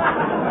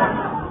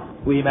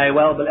 We may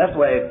well believe. That's the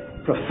way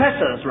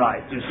professors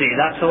write, you see.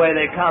 That's the way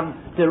they come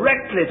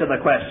directly to the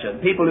question.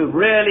 People who've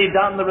really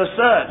done the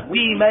research.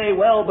 We may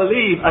well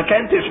believe a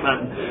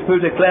Kentishman who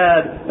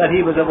declared that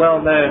he was a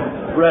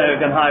well-known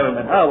rogue and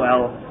highwayman. Oh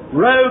well.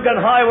 Rogue and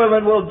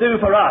highwayman will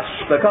do for us,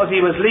 because he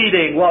was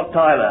leading Wat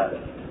Tyler,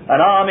 an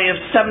army of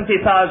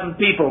 70,000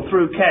 people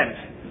through Kent,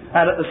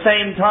 And at the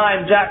same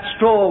time, Jack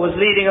Straw was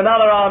leading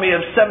another army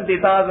of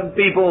 70,000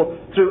 people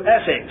through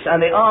Essex,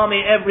 and the army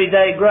every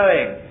day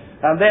growing.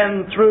 And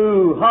then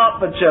through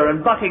Hertfordshire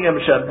and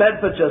Buckinghamshire,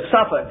 Bedfordshire,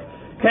 Suffolk,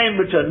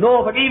 Cambridgeshire,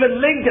 Norfolk,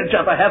 even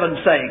Lincolnshire, for heaven's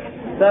sake.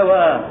 There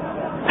were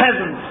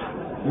peasants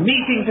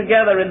meeting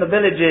together in the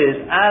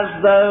villages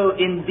as though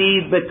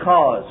indeed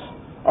because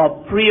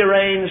of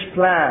prearranged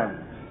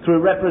plan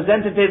through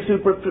representatives who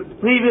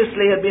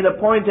previously had been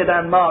appointed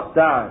and marked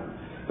down.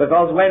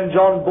 Because when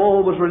John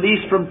Ball was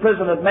released from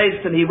prison at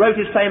Maidstone, he wrote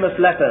his famous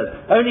letters.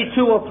 Only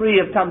 2 or 3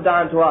 have come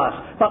down to us,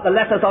 but the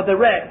letters are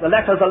direct. The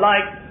letters are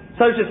like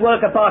Socialist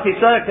Worker Party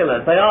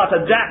circulars. They are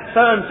to Jack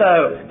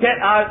so-and-so, get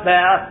out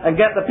there and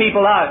get the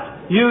people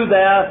out. You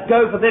there,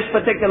 go for this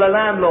particular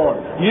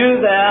landlord. You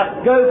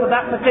there, go for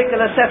that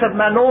particular set of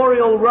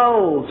manorial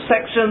rolls,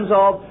 sections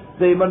of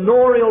the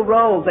manorial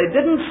rolls. They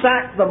didn't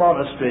sack the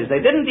monasteries.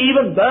 They didn't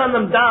even burn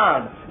them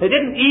down. They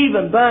didn't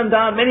even burn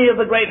down many of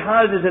the great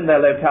houses in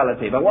their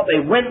locality. But what they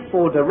went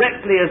for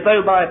directly, as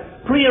though by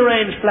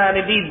prearranged plan,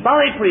 indeed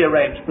by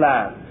prearranged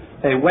plan,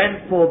 they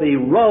went for the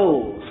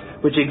rolls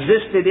which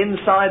existed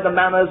inside the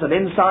manors and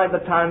inside the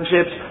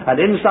townships and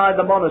inside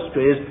the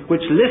monasteries,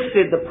 which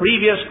listed the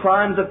previous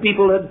crimes that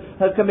people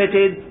had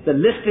committed, that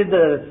listed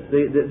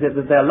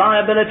their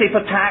liability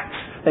for tax.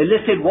 They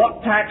listed what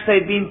tax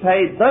they'd been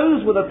paid.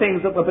 Those were the things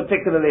that were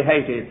particularly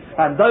hated.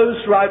 And those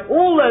throughout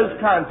all those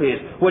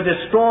counties were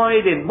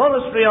destroyed in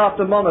monastery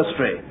after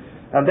monastery.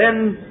 And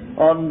then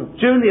on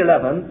June the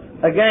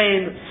 11th,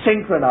 again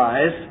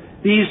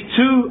synchronized, these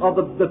two of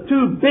the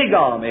 2 big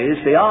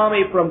armies, the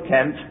army from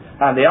Kent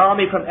and the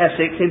army from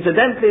Essex,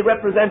 incidentally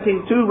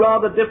representing 2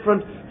 rather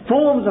different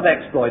forms of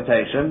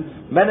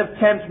exploitation. Men of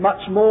Kent much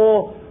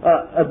more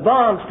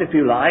advanced, if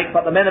you like,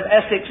 but the men of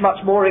Essex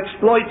much more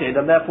exploited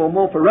and therefore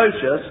more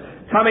ferocious,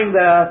 coming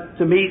there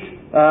to meet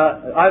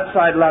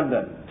outside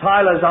London.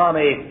 Tyler's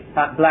army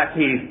at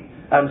Blackheath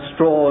and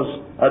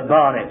Straw's at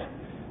Barnet,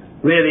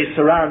 really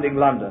surrounding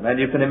London. And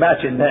you can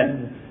imagine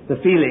then the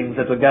feelings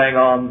that were going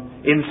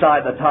on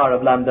inside the Tower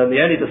of London.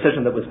 The only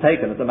decision that was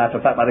taken, as a matter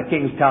of fact, by the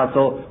King's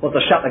Council was to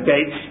shut the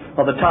gates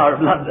of the Tower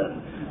of London.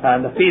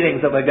 And the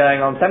feelings that were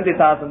going on,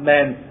 70,000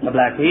 men at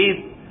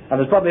Blackheath, and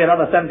there's probably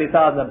another 70,000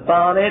 at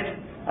Barnet,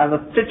 and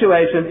the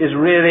situation is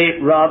really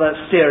rather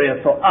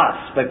serious for us,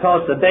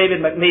 because Sir David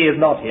McNee is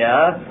not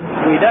here.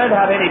 We don't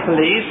have any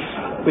police.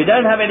 We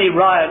don't have any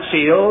riot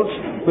shields.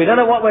 We don't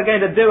know what we're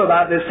going to do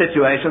about this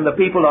situation. The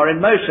people are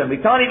in motion. We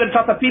can't even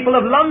trust the people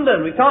of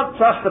London. We can't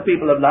trust the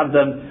people of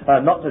London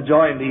not to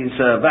join these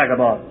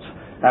vagabonds.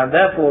 And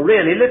therefore,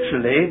 really,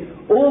 literally,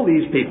 all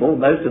these people,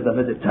 most of them,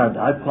 as it turned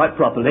out, quite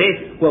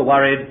properly, were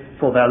worried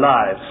for their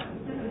lives.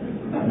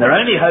 And their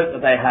only hope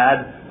that they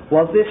had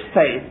was this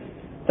faith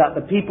that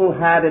the people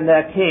had in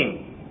their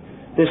king.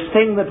 This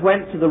thing that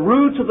went to the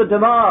root of the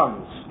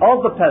demands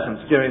of the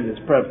peasants during this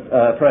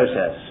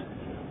process.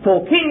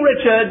 For King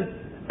Richard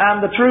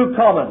and the true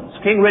commons,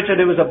 King Richard,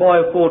 who was a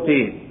boy of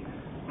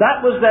 14,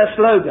 that was their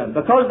slogan,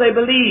 because they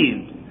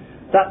believed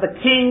that the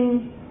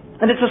king,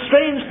 and it's a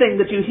strange thing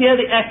that you hear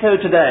the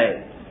echo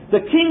today,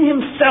 the king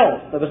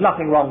himself, there was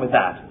nothing wrong with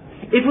that.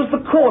 It was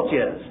the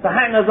courtiers, the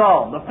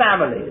hangers-on, the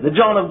family, the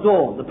John of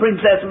Gaunt, the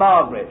Princess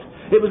Margaret.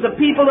 It was the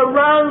people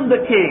around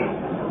the king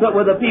that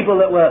were the people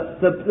that were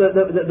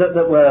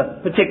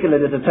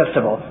particularly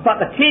detestable. But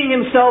the king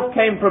himself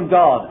came from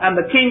God, and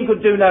the king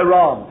could do no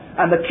wrong.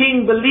 And the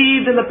king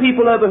believed in the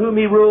people over whom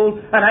he ruled,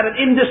 and had an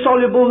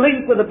indissoluble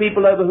link with the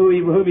people over whom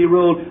he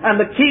ruled, and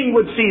the king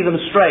would see them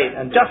straight.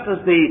 And just as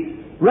the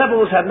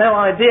rebels had no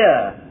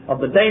idea of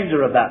the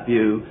danger of that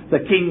view, the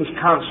king's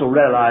council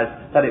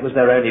realized that it was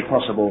their only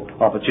possible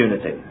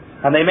opportunity.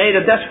 And they made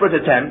a desperate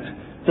attempt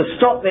to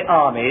stop the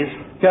armies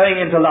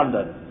going into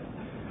London.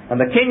 And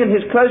the king and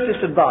his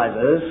closest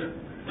advisors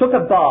took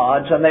a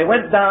barge, and they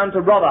went down to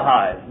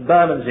Rotherhithe,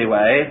 Bermondsey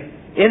way,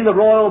 in the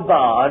royal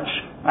barge,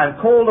 and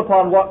called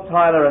upon Wat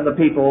Tyler and the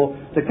people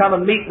to come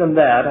and meet them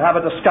there to have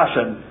a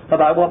discussion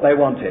about what they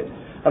wanted.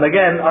 And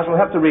again, I shall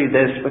have to read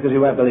this because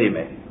you won't believe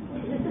me.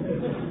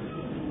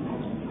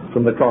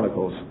 From the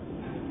Chronicles.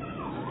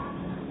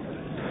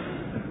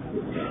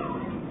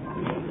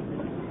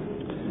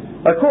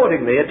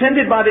 Accordingly,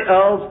 attended by the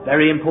earls,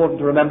 very important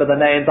to remember the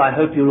names, I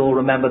hope you'll all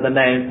remember the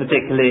names,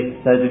 particularly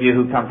those of you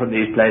who come from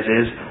these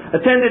places,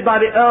 attended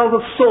by the earls of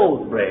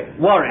Salisbury,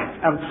 Warwick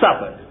and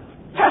Suffolk.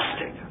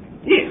 Fantastic!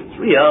 Yes,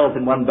 3 earls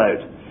in one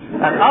boat.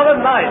 And other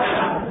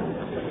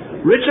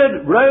knights.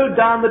 Richard rowed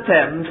down the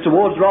Thames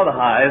towards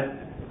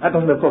Rotherhithe. That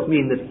doesn't, of course,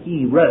 mean that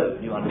he rowed,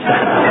 you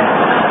understand.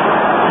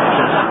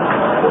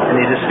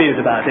 Any dispute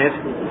about it.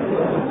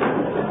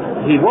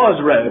 He was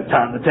rowed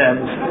down the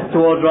Thames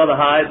towards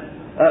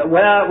Rotherhithe,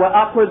 where were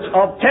upwards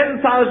of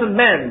 10,000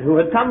 men who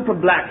had come from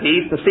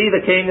Blackheath to see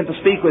the king and to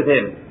speak with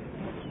him.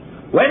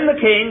 When the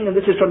king, and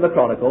this is from the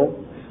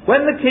Chronicle,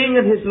 when the king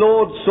and his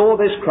lords saw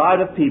this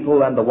crowd of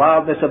people and the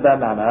wildness of their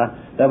manner,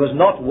 there was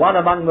not one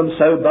among them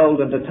so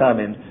bold and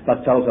determined,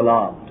 but felt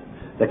alarmed.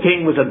 The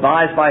king was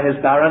advised by his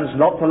barons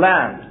not to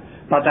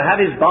land, but to have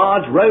his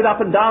barge rowed up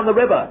and down the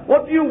river.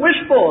 "What do you wish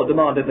for?"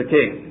 demanded the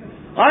king.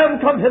 I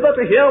am come hither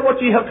to hear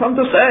what ye have come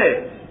to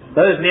say.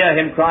 Those near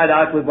him cried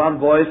out with one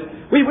voice,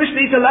 We wish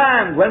thee to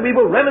land, when we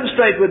will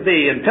remonstrate with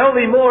thee, and tell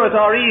thee more at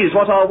our ease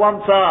what our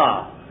wants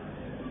are.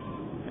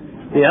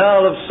 The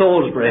Earl of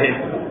Salisbury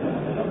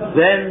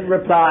then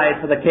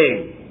replied for the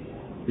king.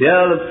 The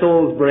Earl of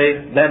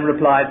Salisbury then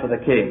replied for the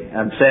king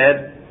and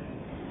said,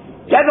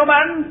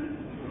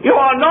 Gentlemen, you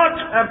are not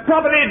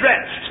properly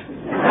dressed.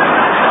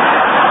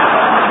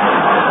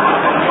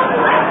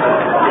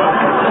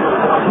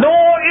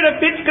 Nor in a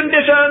fit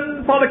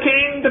condition for the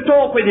king to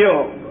talk with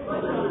you.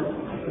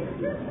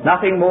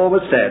 Nothing more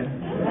was said,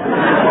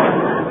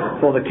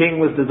 for the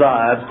king was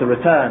desired to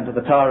return to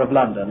the Tower of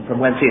London from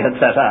whence he had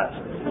set out.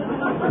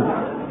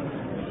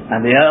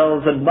 And the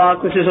earls and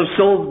marquises of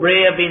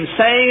Salisbury have been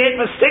saying it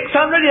for 600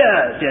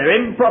 years. You're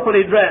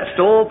improperly dressed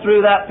all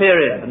through that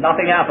period, and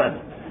nothing happened.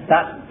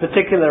 That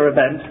particular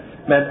event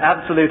meant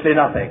absolutely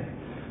nothing.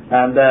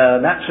 And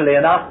naturally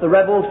enough, the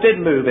rebels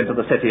did move into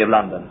the city of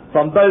London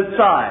from both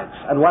sides.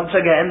 And once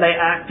again, they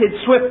acted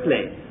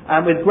swiftly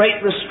and with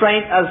great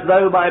restraint as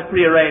though by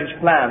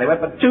prearranged plan. They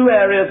went for two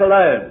areas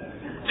alone.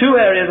 Two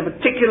areas are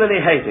particularly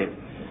hated.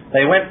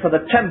 They went for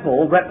the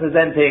temple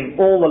representing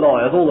all the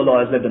lawyers. All the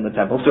lawyers lived in the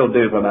temple, still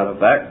do for a matter of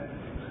fact.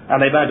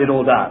 And they burnt it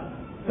all down.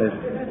 They've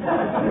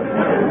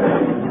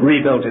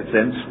rebuilt it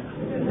since.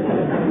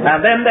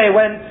 And then they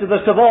went to the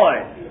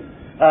Savoy,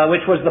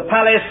 which was the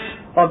palace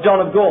of John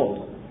of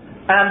Gaunt.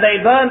 And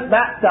they burnt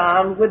that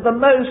down with the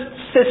most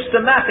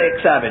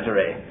systematic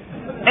savagery.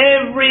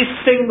 Every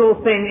single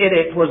thing in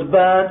it was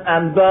burnt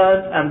and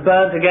burnt and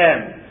burnt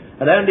again.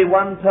 And only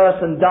one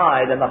person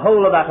died in the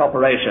whole of that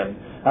operation.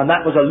 And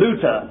that was a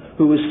looter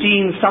who was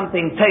seen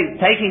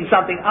taking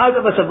something out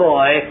of the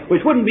Savoy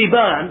which wouldn't be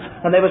burnt,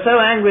 and they were so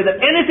angry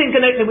that anything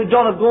connected with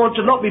John of Gaunt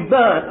should not be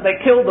burnt, they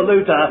killed the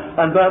looter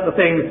and burnt the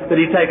thing that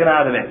he'd taken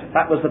out of it.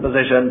 That was the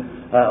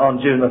position on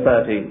June the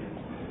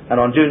 13th. And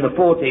on June the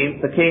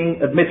 14th, the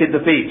king admitted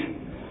defeat.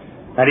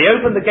 And he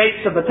opened the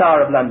gates of the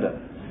Tower of London.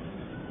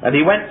 And he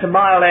went to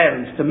Mile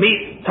End to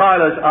meet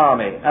Tyler's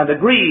army and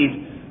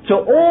agreed to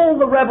all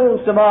the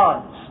rebels'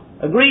 demands.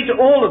 Agreed to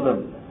all of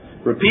them.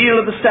 Repeal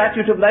of the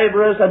Statute of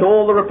Labourers and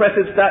all the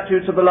repressive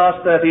statutes of the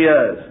last 30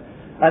 years.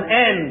 An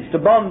end to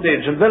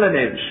bondage and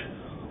villanage.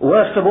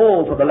 Worst of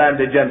all for the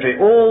landed gentry.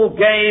 All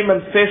game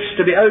and fish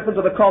to be open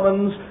to the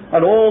commons,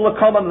 and all the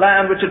common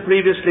land which had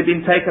previously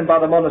been taken by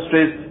the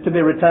monasteries to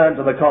be returned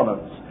to the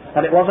commons.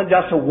 And it wasn't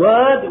just a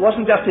word, it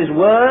wasn't just his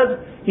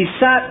word. He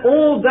sat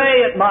all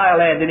day at Mile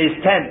End in his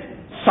tent,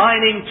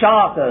 signing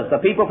charters,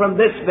 the people from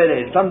this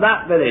village, from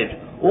that village,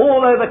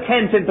 all over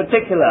Kent in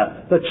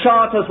particular. The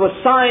charters were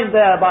signed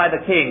there by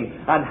the king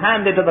and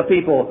handed to the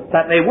people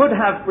that they would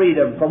have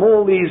freedom from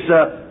all these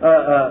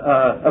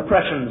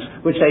oppressions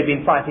which they've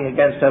been fighting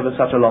against over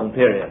such a long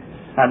period.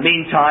 And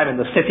meantime, in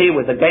the city,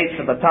 with the gates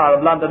of the Tower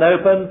of London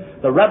open,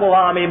 the rebel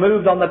army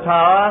moved on the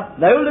tower.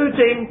 No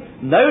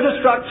looting, no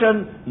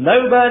destruction,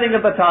 no burning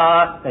of the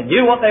tower. They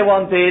knew what they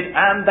wanted,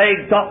 and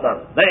they got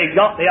them. They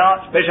got the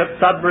Archbishop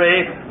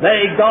Sudbury,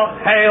 they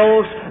got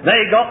Hales,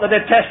 they got the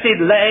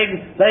detested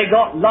Legg, they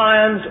got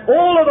Lyons.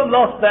 All of them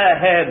lost their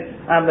head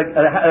and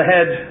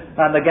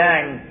the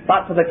gang,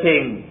 but for the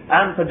king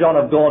and for John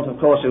of Gaunt,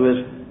 of course, who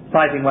was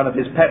fighting one of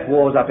his pet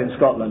wars up in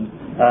Scotland,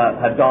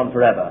 had gone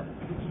forever.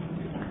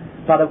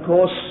 But of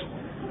course,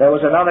 there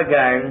was another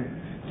gang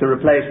to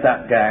replace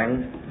that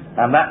gang,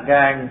 and that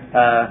gang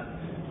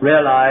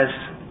realized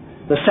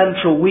the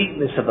central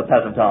weakness of the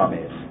peasant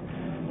armies,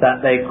 that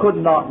they could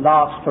not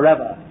last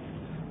forever.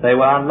 They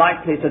were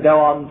unlikely to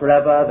go on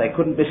forever, they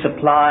couldn't be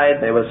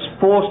supplied, they were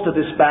forced to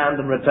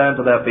disband and return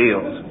to their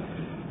fields.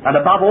 And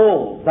above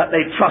all, that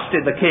they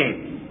trusted the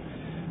king.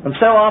 And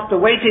so after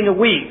waiting a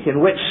week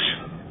in which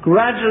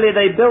gradually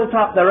they built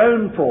up their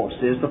own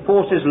forces, the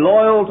forces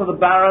loyal to the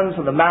barons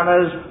and the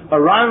manors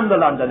around the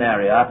London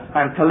area,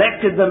 and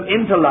collected them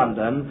into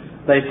London,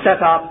 they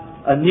set up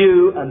a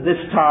new and this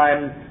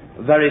time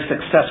very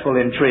successful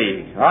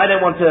intrigue. I don't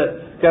want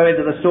to go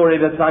into the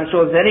story, because I'm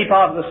sure if there's any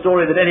part of the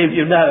story that any of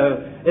you know,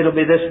 it'll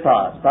be this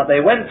part. But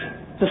they went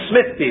to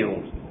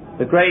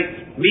Smithfield, the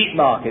great meat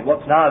market,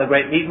 what's now the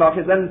great meat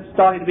market, then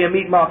starting to be a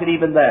meat market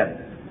even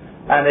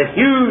then. And a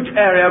huge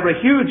area, over a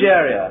huge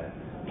area,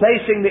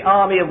 placing the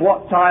army of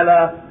Wat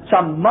Tyler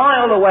some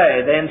mile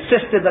away. They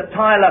insisted that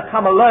Tyler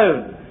come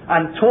alone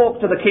and talk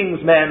to the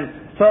king's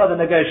men, further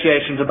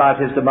negotiations about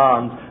his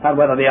demands and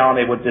whether the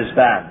army would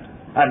disband.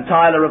 And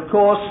Tyler, of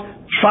course,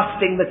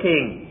 trusting the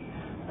king,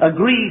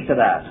 agreed to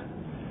that.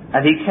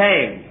 And he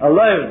came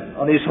alone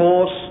on his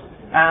horse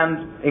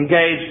and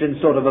engaged in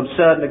sort of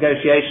absurd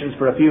negotiations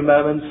for a few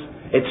moments.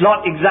 It's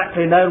not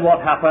exactly known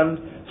what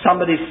happened.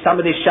 Somebody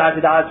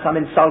shouted out some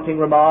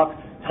insulting remark.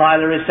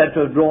 Tyler is said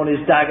to have drawn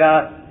his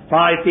dagger.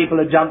 5 people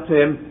had jumped to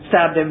him,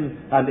 stabbed him,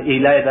 and he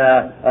lay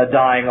there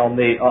dying on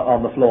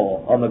the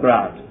floor, on the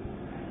ground.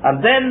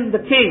 And then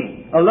the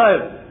king,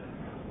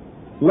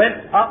 alone,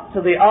 went up to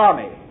the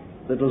army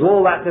that was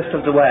all that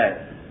distance away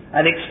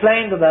and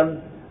explained to them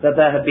that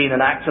there had been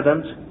an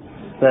accident,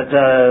 that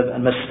a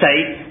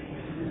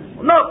mistake,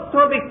 not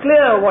totally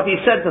clear what he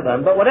said to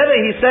them, but whatever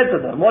he said to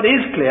them, what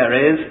is clear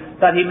is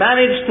that he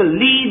managed to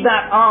lead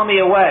that army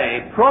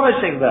away,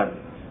 promising them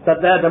that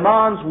their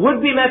demands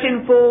would be met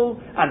in full,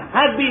 and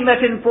had been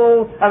met in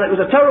full, and it was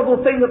a terrible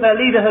thing that their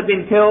leader had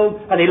been killed,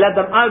 and he led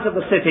them out of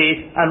the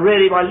city, and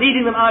really by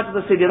leading them out of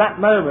the city, that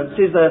moment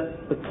sees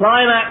the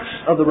climax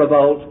of the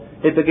revolt.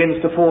 It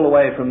begins to fall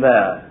away from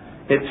there.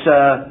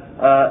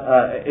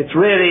 It's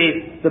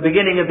really the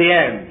beginning of the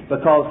end,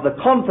 because the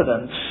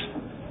confidence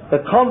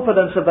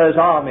of those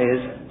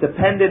armies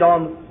depended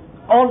on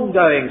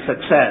ongoing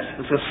success,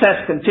 the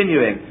success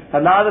continuing,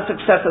 and now the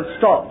success has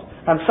stopped.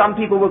 And some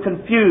people were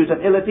confused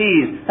and ill at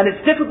ease. And it's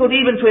difficult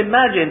even to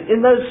imagine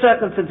in those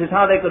circumstances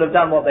how they could have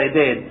done what they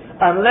did,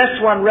 unless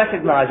one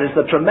recognizes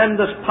the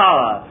tremendous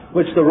power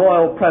which the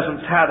royal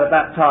presence had at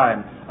that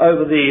time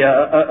over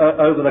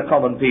the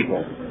common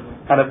people.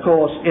 And of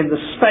course, in the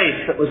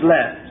space that was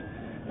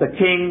left, the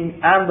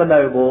king and the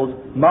nobles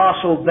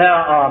marshalled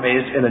their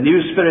armies in a new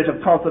spirit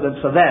of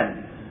confidence for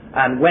them,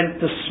 and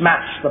went to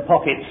smash the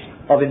pockets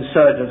of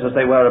insurgents as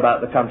they were about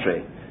the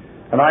country.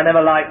 And I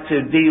never like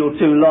to deal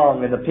too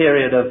long in the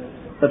period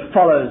that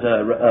follows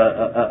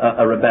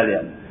a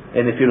rebellion,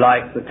 in, if you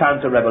like, the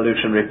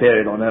counter-revolutionary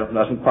period, or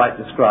doesn't quite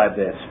describe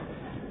this.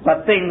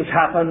 But things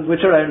happened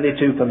which are only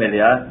too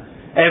familiar.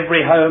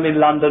 Every home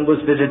in London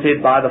was visited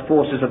by the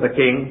forces of the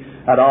king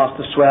and asked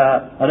to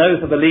swear an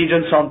oath of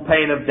allegiance on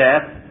pain of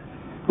death.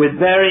 With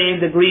varying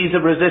degrees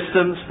of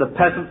resistance, the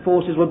peasant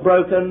forces were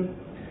broken.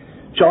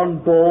 John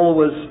Ball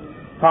was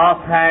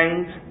half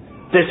hanged,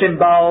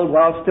 disemboweled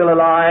while still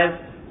alive,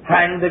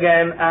 hanged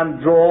again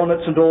and drawn at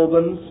St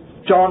Albans.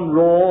 John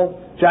Raw,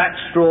 Jack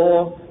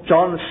Straw,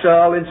 John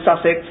Searle in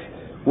Sussex,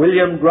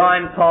 William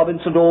Grindcob in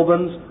St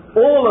Albans,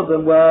 all of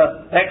them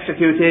were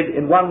executed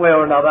in one way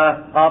or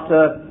another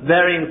after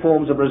varying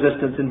forms of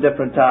resistance in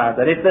different times.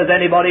 And if there's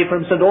anybody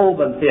from St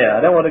Albans here,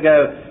 I don't want to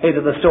go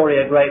into the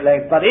story at great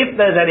length, but if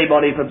there's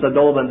anybody from St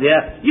Albans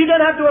here, you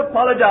don't have to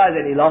apologize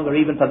any longer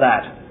even for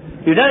that.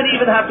 You don't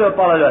even have to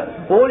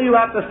apologize. All you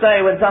have to say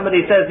when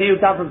somebody says, "Do you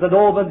come from St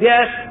Albans?"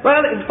 Yes.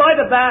 Well, in spite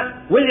of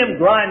that, William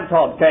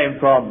Grindcob came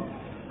from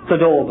St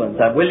Albans.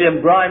 And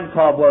William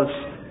Grindcob was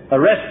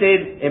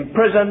arrested,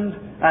 imprisoned,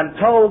 and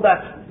told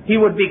that he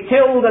would be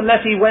killed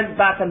unless he went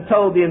back and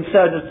told the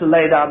insurgents to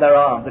lay down their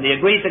arms. And he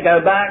agreed to go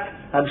back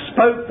and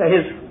spoke to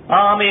his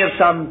army of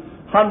some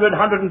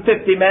 150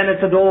 men in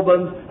St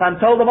Albans,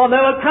 and told them on no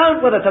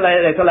account whether to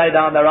lay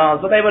down their arms,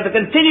 but they were to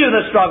continue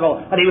the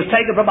struggle. And he was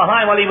taken from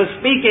behind while he was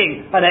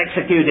speaking and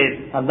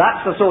executed. And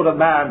that's the sort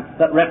of man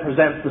that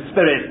represents the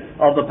spirit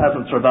of the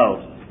Peasants'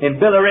 Revolt.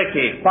 In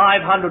Billericay,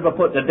 500 were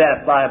put to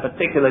death by a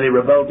particularly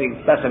revolting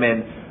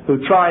specimen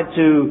who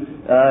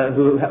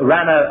who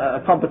ran a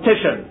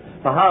competition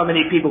for how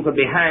many people could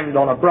be hanged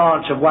on a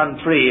branch of one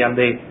tree, and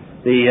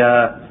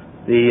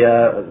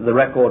the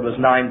record was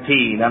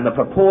 19, and the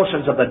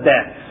proportions of the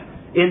deaths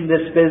in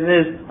this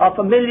business are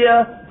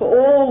familiar for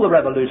all the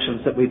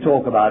revolutions that we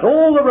talk about,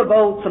 all the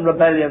revolts and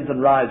rebellions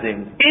and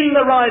risings. In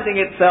the rising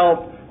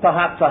itself,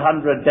 perhaps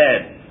 100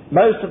 dead,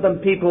 most of them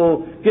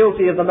people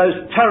guilty of the most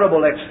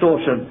terrible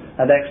extortion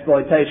and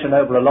exploitation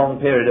over a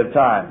long period of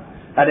time.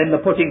 And in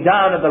the putting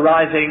down of the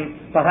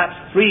rising, perhaps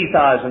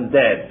 3,000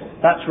 dead.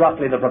 That's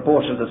roughly the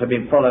proportions that have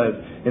been followed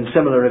in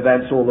similar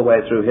events all the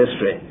way through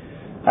history.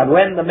 And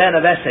when the men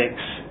of Essex,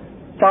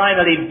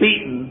 finally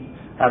beaten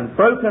and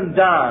broken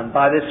down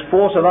by this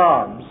force of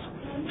arms,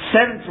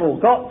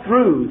 got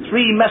through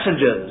 3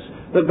 messengers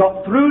that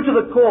got through to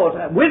the court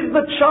with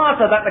the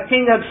charter that the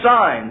king had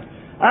signed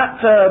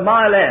at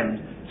Mile End,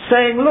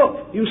 saying,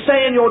 "Look, you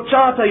say in your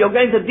charter you're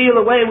going to deal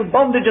away with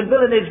bondage and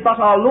villanage, but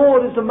our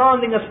Lord is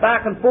demanding us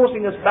back and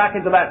forcing us back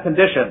into that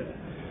condition."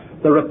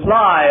 The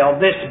reply of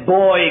this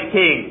boy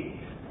king,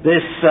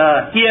 this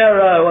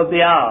hero of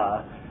the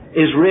hour,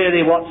 is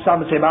really what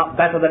sums him up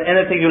better than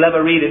anything you'll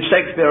ever read in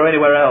Shakespeare or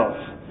anywhere else.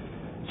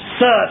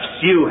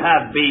 "Serfs you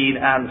have been,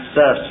 and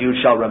serfs you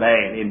shall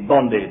remain, in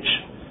bondage.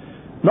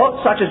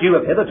 Not such as you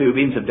have hitherto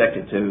been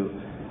subjected to,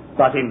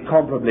 but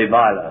incomparably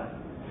viler.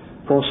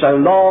 For so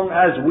long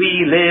as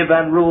we live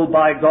and rule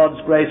by God's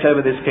grace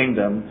over this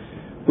kingdom,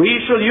 we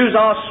shall use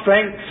our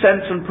strength,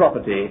 sense, and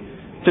property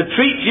to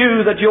treat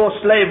you that your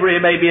slavery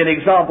may be an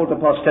example to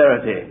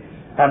posterity,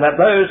 and that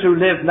those who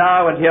live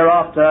now and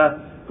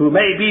hereafter, who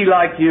may be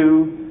like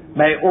you,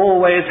 may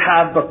always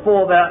have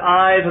before their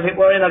eyes, as it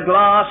were in a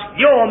glass,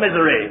 your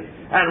misery,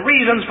 and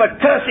reasons for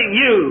cursing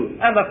you,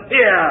 and the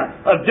fear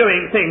of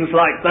doing things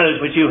like those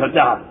which you have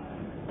done."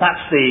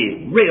 That's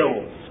the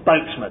real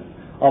spokesman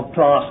of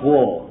class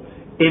war,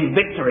 in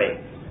victory,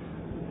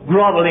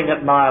 grovelling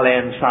at Mile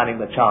End, signing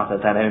the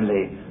charters, and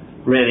only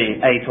really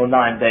 8 or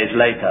 9 days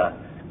later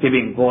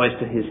giving voice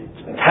to his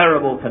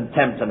terrible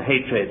contempt and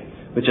hatred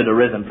which had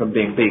arisen from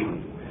being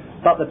beaten.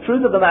 But the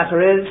truth of the matter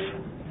is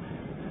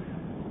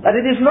that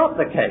it is not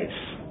the case,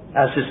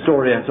 as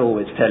historians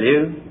always tell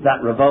you,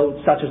 that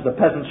revolts such as the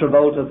Peasants'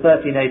 Revolt of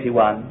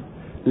 1381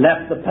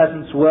 left the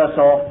peasants worse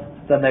off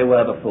than they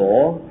were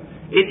before.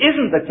 It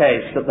isn't the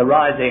case that the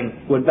rising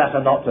would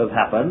better not to have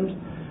happened,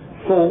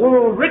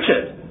 for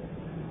Richard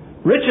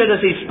Richard, as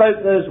he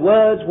spoke those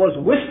words, was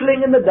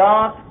whistling in the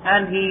dark,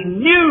 and he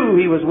knew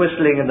he was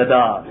whistling in the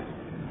dark,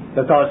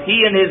 because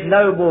he and his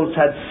nobles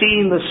had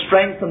seen the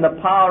strength and the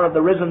power of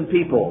the risen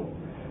people,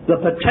 the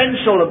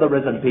potential of the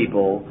risen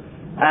people,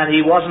 and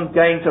he wasn't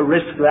going to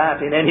risk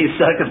that in any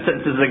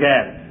circumstances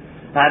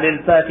again. And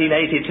in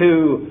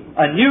 1382,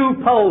 a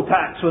new poll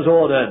tax was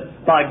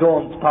ordered by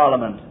Gaunt's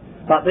Parliament,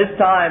 but this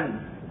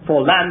time for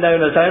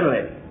landowners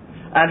only.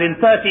 And in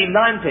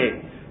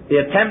 1390,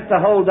 the attempt to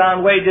hold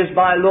down wages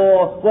by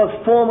law was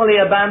formally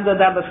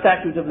abandoned and the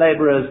Statute of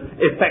Labourers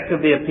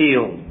effectively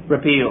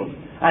repealed.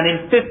 And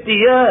in 50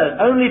 years,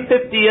 only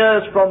 50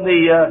 years from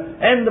the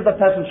end of the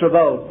Peasants'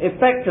 Revolt,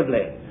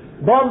 effectively,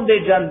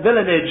 bondage and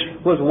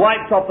villanage was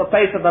wiped off the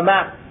face of the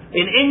map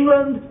in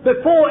England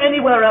before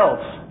anywhere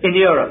else in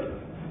Europe.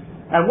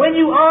 And when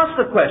you ask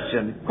the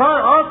question, as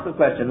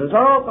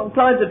I'm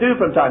inclined to do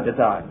from time to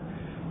time,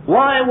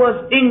 why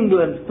was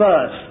England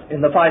first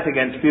in the fight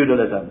against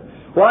feudalism?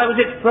 Why was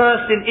it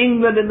first in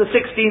England in the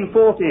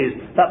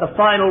 1640s that the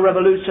final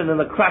revolution and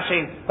the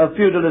crashing of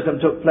feudalism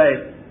took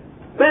place?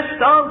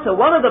 Best answer,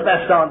 one of the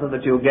best answers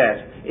that you'll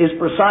get, is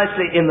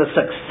precisely in the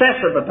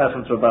success of the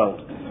Peasants'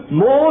 Revolt.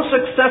 More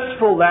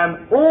successful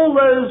than all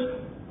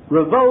those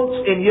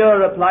revolts in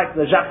Europe like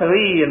the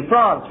Jacquerie in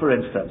France, for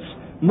instance.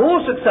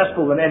 More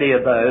successful than any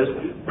of those,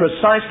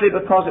 precisely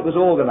because it was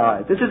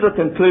organized. This is the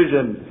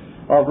conclusion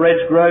of Reg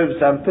Groves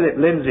and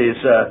Philip Lindsay's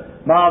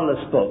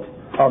marvelous book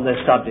on this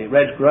subject.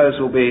 Reg Groves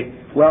will be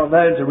well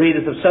known to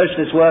readers of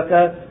Socialist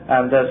Worker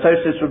and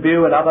Socialist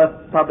Review and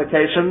other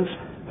publications.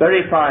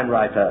 Very fine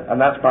writer, and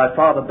that's by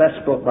far the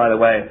best book, by the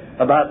way,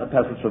 about the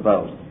Peasants'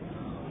 Revolt.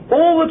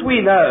 All that we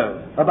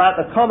know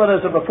about the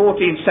commoners of the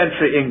 14th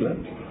century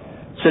England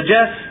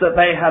suggests that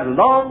they had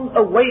long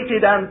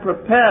awaited and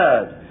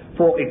prepared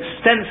for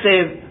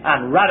extensive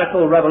and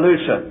radical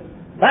revolution.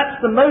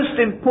 That's the most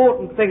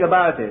important thing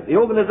about it. The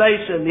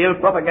organization, the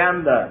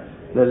propaganda,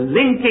 the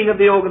linking of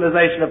the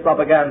organization of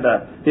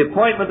propaganda, the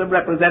appointment of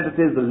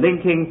representatives, the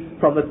linking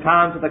from the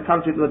town to the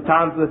country to the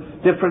town to the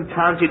different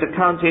county to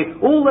county,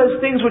 all those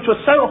things which were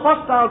so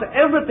hostile to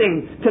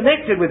everything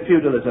connected with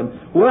feudalism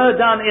were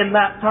done in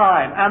that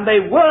time, and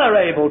they were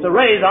able to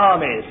raise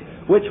armies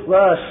which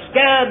were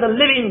scared the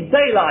living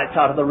daylights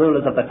out of the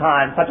rulers of the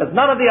time, such as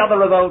none of the other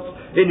revolts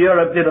in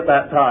Europe did at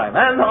that time.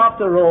 And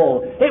after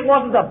all, it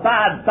wasn't a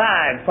bad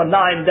bag for 9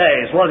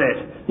 days, was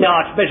it? The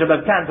Archbishop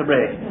of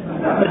Canterbury,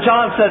 the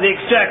Chancellor of the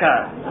Exchequer,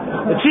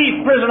 the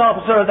Chief Prison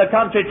Officer of the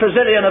country,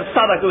 Tresillian of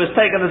Southwark, who was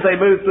taken as they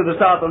moved through the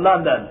south of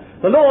London,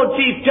 the Lord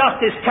Chief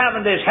Justice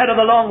Cavendish, head of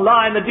the long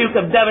line, the Duke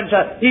of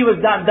Devonshire, he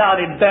was done down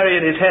in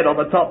burying his head on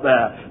the top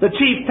there. The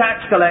Chief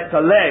Tax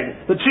Collector,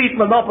 Legg, the Chief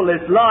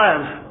Monopolist,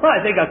 Lyons.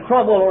 I think a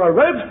Cromwell or a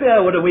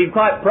Robespierre would have been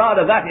quite proud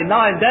of that in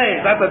 9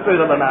 days. That's the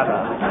truth of the matter.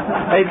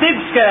 They did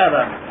scare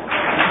them.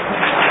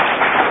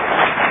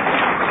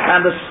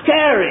 And the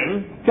scaring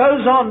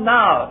goes on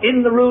now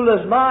in the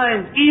rulers'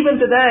 minds, even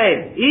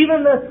today.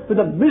 Even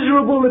with a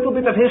miserable little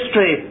bit of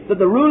history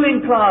that the ruling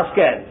class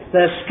get,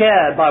 they're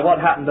scared by what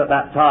happened at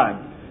that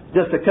time. It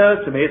just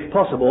occurs to me it's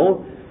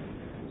possible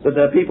that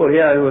there are people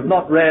here who have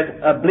not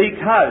read A Bleak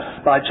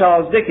House by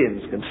Charles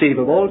Dickens,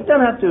 conceivable. You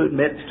don't have to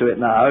admit to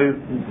it now.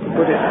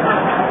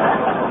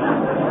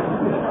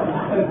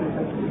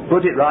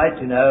 Put it right,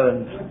 you know,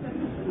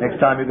 and next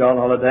time you go on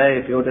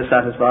holiday, if you're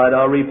dissatisfied,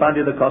 I'll refund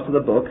you the cost of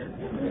the book.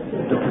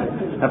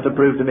 Have to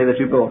prove to me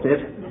that you bought it.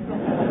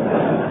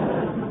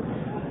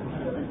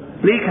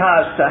 Bleak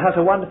House has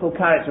a wonderful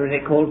character in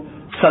it called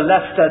Sir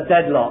Leicester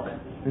Dedlock.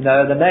 You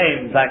know, the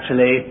names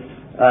actually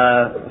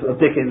of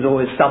Dickens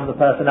always sum the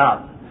person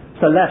up.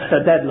 Sir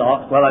Leicester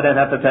Dedlock, well, I don't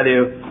have to tell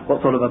you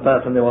what sort of a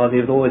person he was.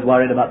 He was always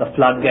worried about the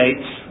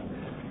floodgates.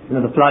 You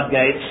know, the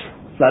floodgates.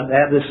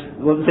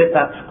 What was it,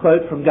 that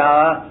quote from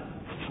Gower?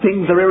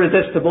 Things are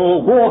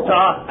irresistible,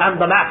 water and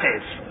the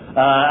masses.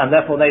 And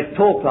therefore they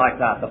talk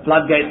like that. The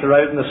floodgates are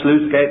open, the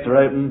sluice gates are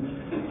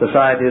open.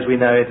 Society as we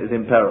know it is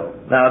in peril.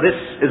 Now this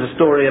is a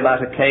story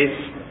about a case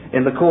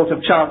in the Court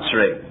of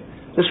Chancery.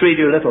 Just read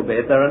you a little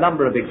bit. There are a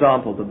number of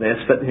examples of this,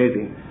 but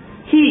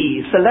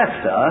he, Sir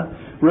Leicester,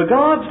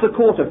 regards the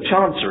Court of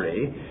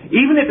Chancery,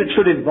 even if it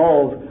should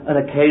involve an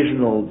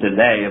occasional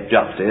delay of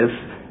justice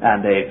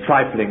and a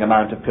trifling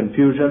amount of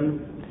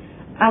confusion,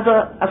 as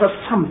a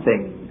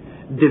something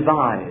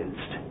devised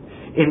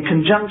in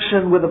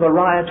conjunction with a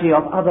variety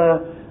of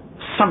other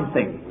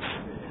somethings,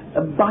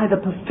 by the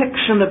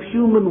perfection of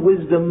human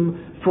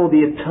wisdom for the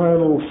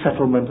eternal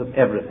settlement of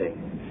everything.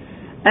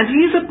 And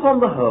he is upon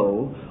the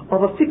whole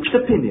of a fixed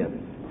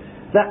opinion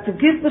that to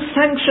give the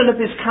sanction of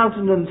his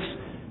countenance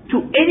to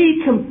any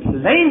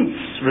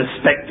complaints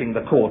respecting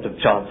the Court of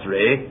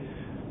Chancery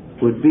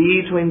would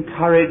be to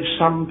encourage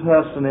some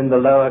person in the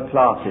lower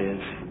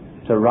classes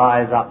to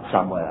rise up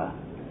somewhere,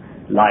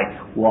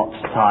 like Watts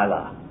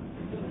Tyler.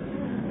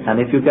 And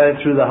if you go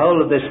through the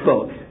whole of this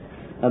book,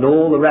 and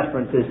all the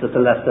references to Sir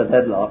Leicester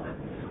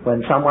Dedlock,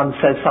 when someone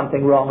says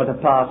something wrong at a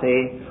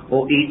party,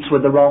 or eats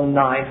with the wrong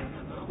knife,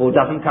 or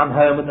doesn't come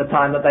home at the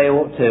time that they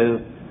ought to,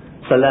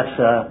 Sir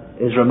Leicester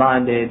is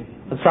reminded,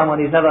 and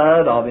someone he's never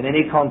heard of in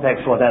any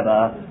context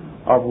whatever,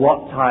 of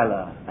Wat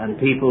Tyler and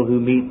people who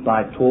meet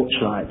by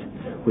torchlight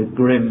with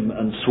grim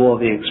and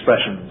swarthy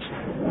expressions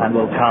and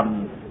will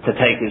come to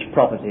take his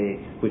property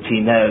which he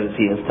knows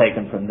he has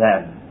taken from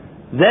them.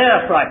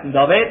 They're frightened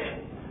of it,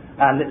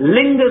 and it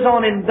lingers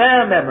on in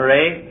their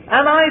memory,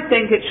 and I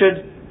think it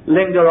should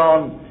linger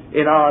on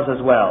in ours as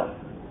well.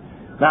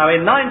 Now,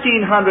 in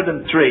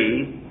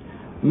 1903,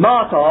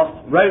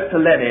 Martov wrote to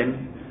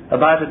Lenin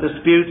about a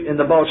dispute in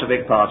the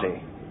Bolshevik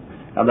Party,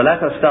 and the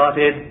letter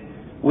started,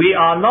 "We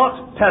are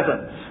not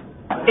peasants."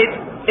 It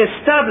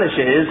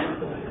establishes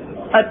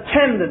a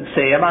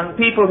tendency among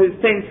people who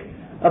think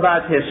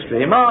about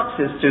history,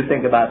 Marxists who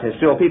think about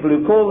history, or people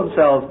who call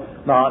themselves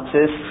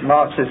Marxists,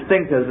 Marxist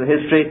thinkers of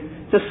history,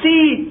 to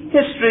see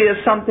history as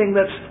something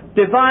that's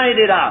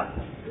divided out,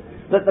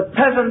 that the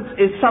peasant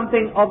is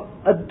something of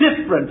a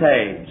different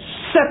age,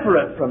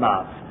 separate from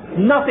us,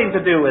 nothing to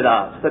do with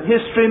us, that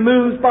history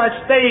moves by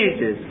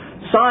stages,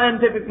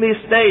 scientifically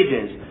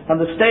stages, and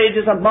the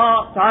stages are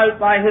marked out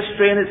by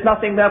history, and it's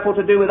nothing therefore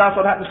to do with us,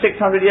 what happened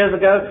 600 years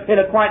ago in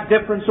a quite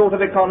different sort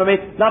of economy,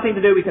 nothing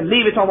to do, we can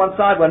leave it on one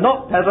side, we're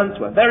not peasants,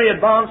 we're very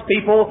advanced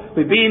people,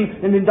 we've been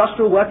in the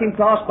industrial working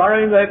class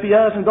burrowing over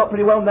years and got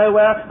pretty well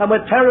nowhere, and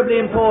we're terribly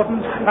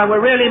important, and we're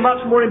really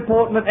much more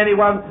important than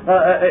anyone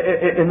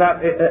in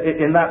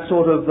that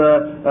sort of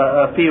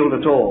field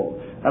at all.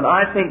 And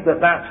I think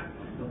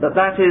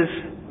that is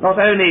not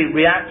only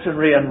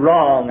reactionary and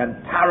wrong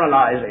and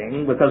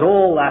paralyzing, because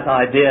all that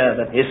idea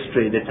that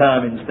history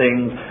determines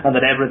things and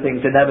that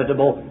everything's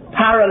inevitable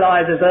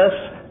paralyzes us,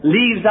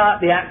 leaves out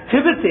the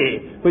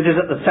activity which is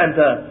at the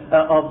center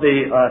of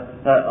the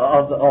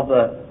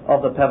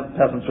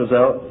Peasants'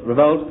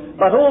 Revolt,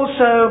 but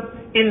also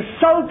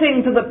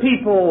insulting to the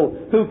people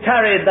who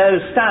carried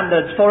those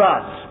standards for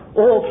us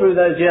all through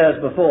those years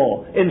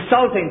before,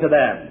 insulting to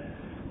them.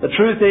 The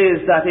truth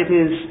is that it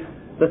is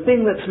the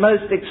thing that's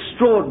most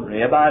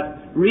extraordinary about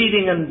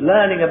reading and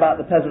learning about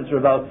the Peasants'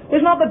 Revolt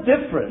is not the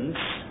differences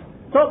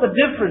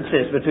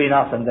between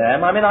us and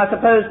them. I mean, I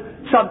suppose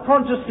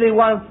subconsciously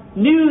one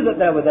knew that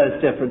there were those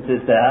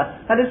differences there,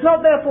 and it's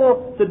not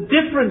therefore the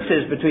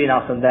differences between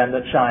us and them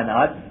that shine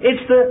out,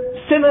 it's the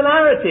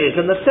similarities,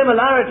 and the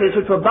similarities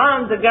which were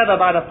bound together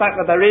by the fact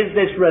that there is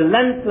this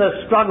relentless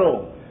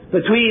struggle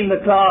between the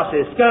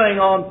classes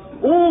going on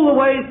all the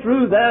way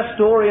through their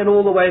story and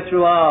all the way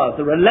through ours.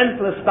 The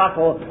relentless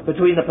battle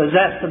between the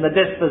possessed and the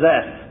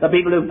dispossessed, the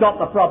people who've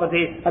got the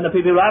property and the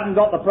people who haven't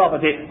got the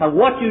property, and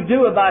what you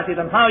do about it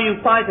and how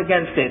you fight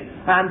against it.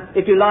 And,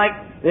 if you like,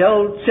 the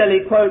old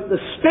Shelley quote, the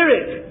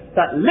spirit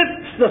that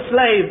lifts the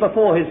slave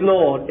before his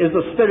lord is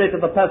the spirit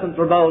of the Peasants'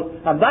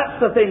 Revolt, and that's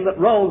the thing that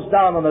rolls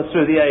down on us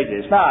through the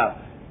ages. Now,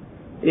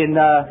 in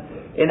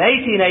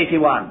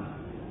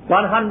 1881,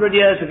 100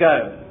 years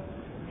ago,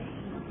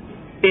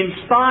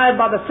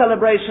 inspired by the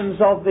celebrations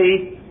of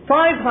the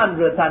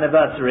 500th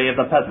anniversary of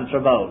the Peasants'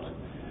 Revolt,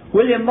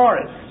 William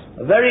Morris,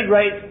 a very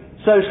great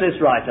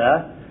socialist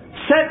writer,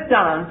 sat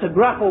down to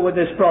grapple with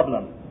this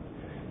problem.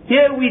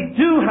 Here we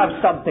do have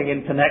something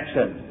in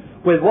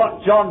connection with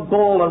what John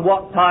Ball and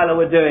Wat Tyler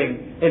were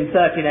doing in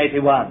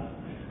 1381.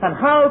 And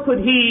how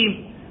could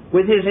he,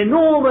 with his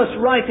enormous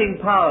writing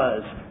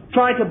powers,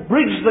 try to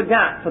bridge the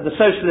gap for the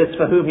socialists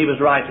for whom he was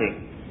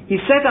writing? He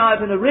set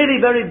out in a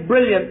really very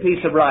brilliant piece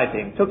of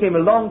writing. Took him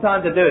a long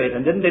time to do it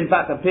and didn't in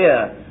fact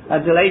appear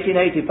until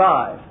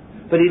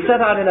 1885. But he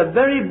set out in a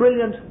very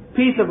brilliant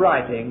piece of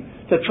writing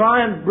to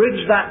try and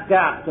bridge that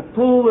gap, to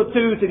pull the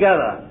two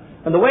together.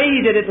 And the way he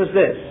did it was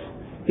this.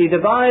 He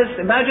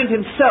imagined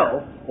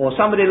himself, or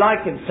somebody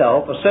like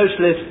himself, a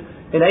socialist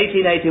in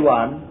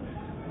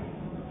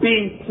 1881,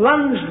 being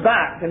plunged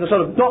back in the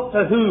sort of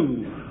Doctor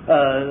Who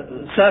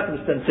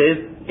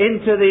circumstances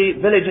into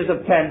the villages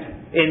of Kent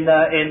in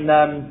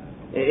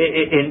 1381,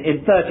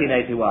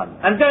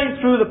 and going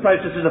through the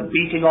processes of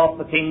beating off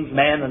the king's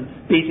men and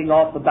beating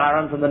off the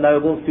barons and the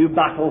nobles, few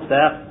battles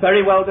there,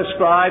 very well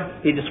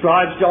described. He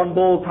describes John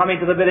Ball coming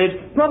to the village,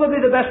 probably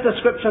the best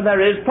description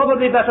there is,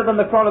 probably better than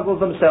the chronicles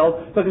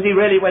themselves, because he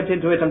really went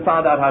into it and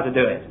found out how to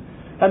do it.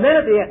 And then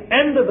at the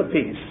end of the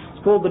piece,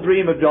 it's called The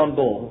Dream of John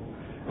Ball,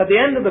 at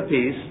the end of the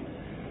piece,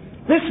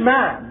 this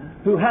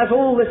man, who has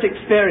all this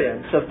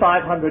experience of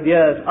 500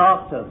 years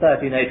after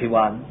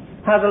 1381,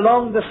 has a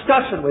long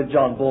discussion with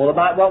John Ball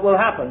about what will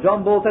happen.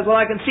 John Ball says, well,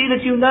 I can see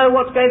that you know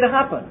what's going to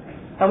happen.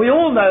 And we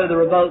all know the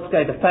revolt's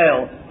going to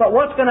fail. But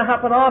what's going to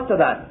happen after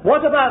that?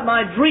 What about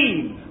my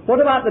dream? What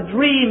about the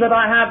dream that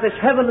I have, this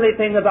heavenly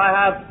thing that I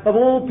have, of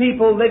all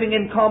people living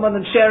in common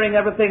and sharing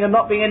everything and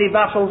not being any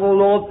vassals or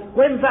lords?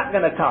 When's that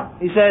going to come?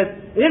 He says,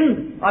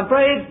 I'm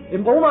afraid,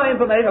 in all my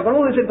information, I've got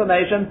all this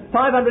information,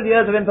 500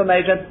 years of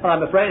information, and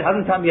I'm afraid it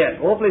hasn't come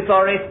yet. Awfully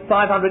sorry,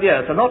 500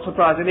 years. So not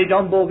surprisingly,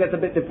 John Ball gets a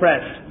bit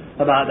depressed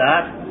about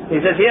that. He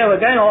says, here, we're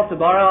going off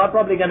tomorrow, I'm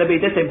probably going to be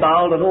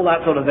disemboweled and all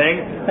that sort of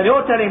thing, and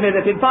you're telling me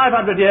that in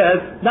 500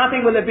 years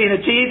nothing will have been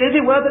achieved. Is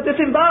it worth the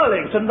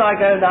disemboweling? Shouldn't I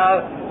go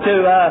now to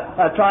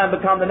try and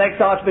become the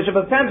next Archbishop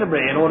of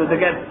Canterbury in order to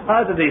get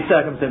out of these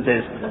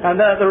circumstances? And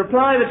the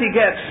reply that he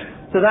gets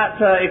to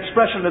that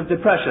expression of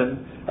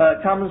depression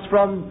comes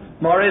from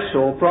Morris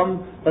or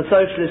from a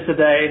socialist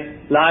today,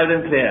 loud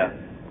and clear.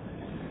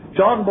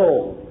 John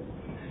Ball,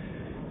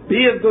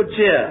 be of good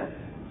cheer,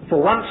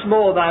 for once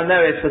more thou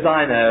knowest, as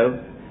I know,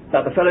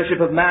 that the fellowship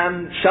of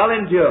man shall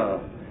endure,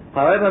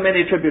 however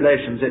many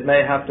tribulations it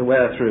may have to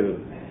wear through.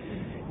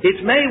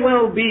 It may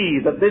well be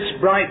that this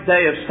bright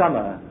day of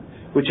summer,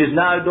 which is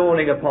now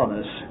dawning upon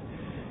us,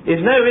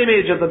 is no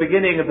image of the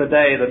beginning of the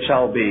day that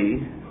shall be,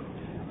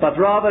 but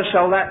rather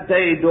shall that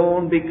day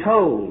dawn be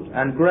cold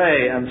and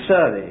grey and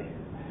surly.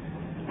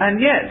 And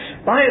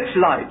yet, by its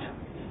light,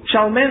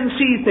 shall men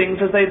see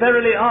things as they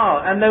verily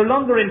are, and no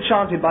longer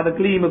enchanted by the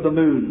gleam of the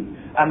moon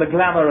and the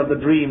glamour of the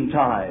dream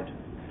tide.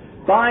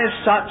 By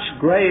such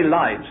grey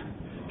light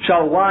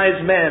shall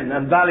wise men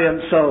and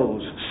valiant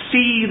souls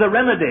see the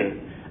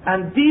remedy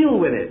and deal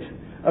with it,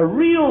 a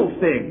real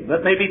thing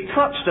that may be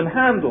touched and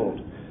handled,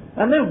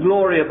 and no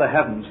glory of the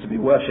heavens to be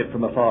worshipped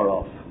from afar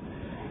off.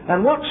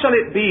 And what shall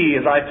it be,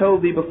 as I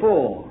told thee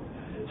before,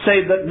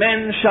 save that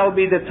men shall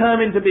be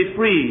determined to be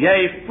free,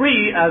 yea,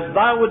 free as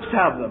thou wouldst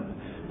have them,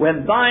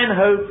 when thine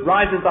hope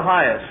rises the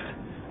highest,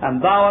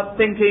 and thou art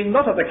thinking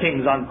not of the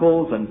king's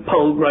uncles and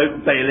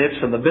pole-groped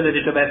bailiffs and the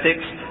village of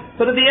Essex,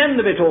 but at the end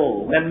of it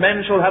all, when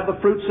men shall have the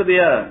fruits of the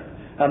earth,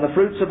 and the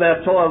fruits of their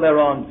toil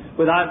thereon,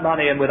 without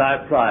money and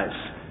without price.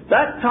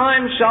 That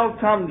time shall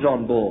come,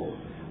 John Ball,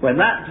 when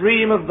that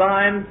dream of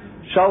thine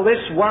shall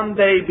this one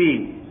day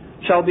be,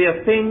 shall be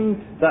a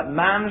thing that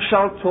man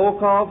shall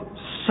talk of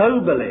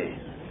soberly,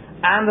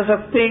 and as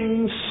a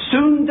thing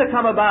soon to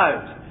come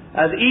about,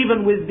 as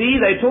even with thee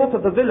they talk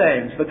of the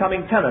villeins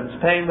becoming tenants,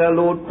 paying their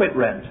lord quit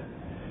rent.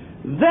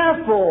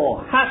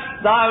 Therefore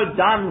hast thou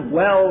done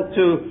well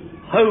to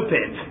hope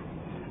it,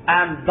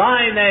 and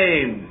thy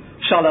name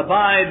shall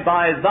abide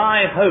by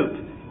thy hope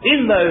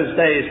in those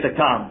days to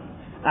come,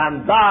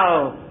 and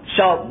thou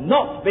shalt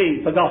not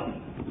be forgotten.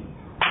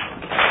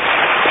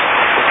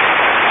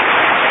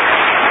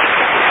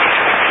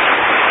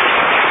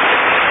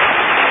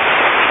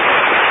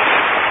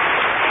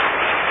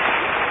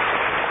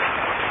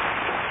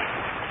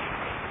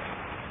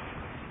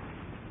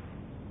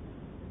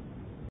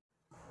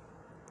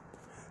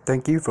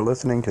 Thank you for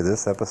listening to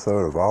this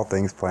episode of All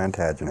Things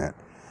Plantagenet.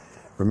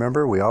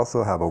 Remember, we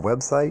also have a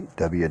website,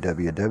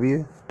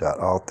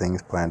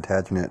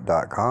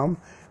 www.allthingsplantagenet.com,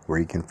 where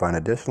you can find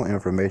additional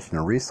information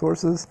and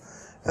resources,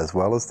 as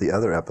well as the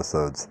other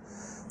episodes.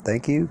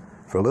 Thank you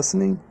for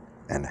listening,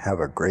 and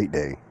have a great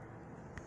day.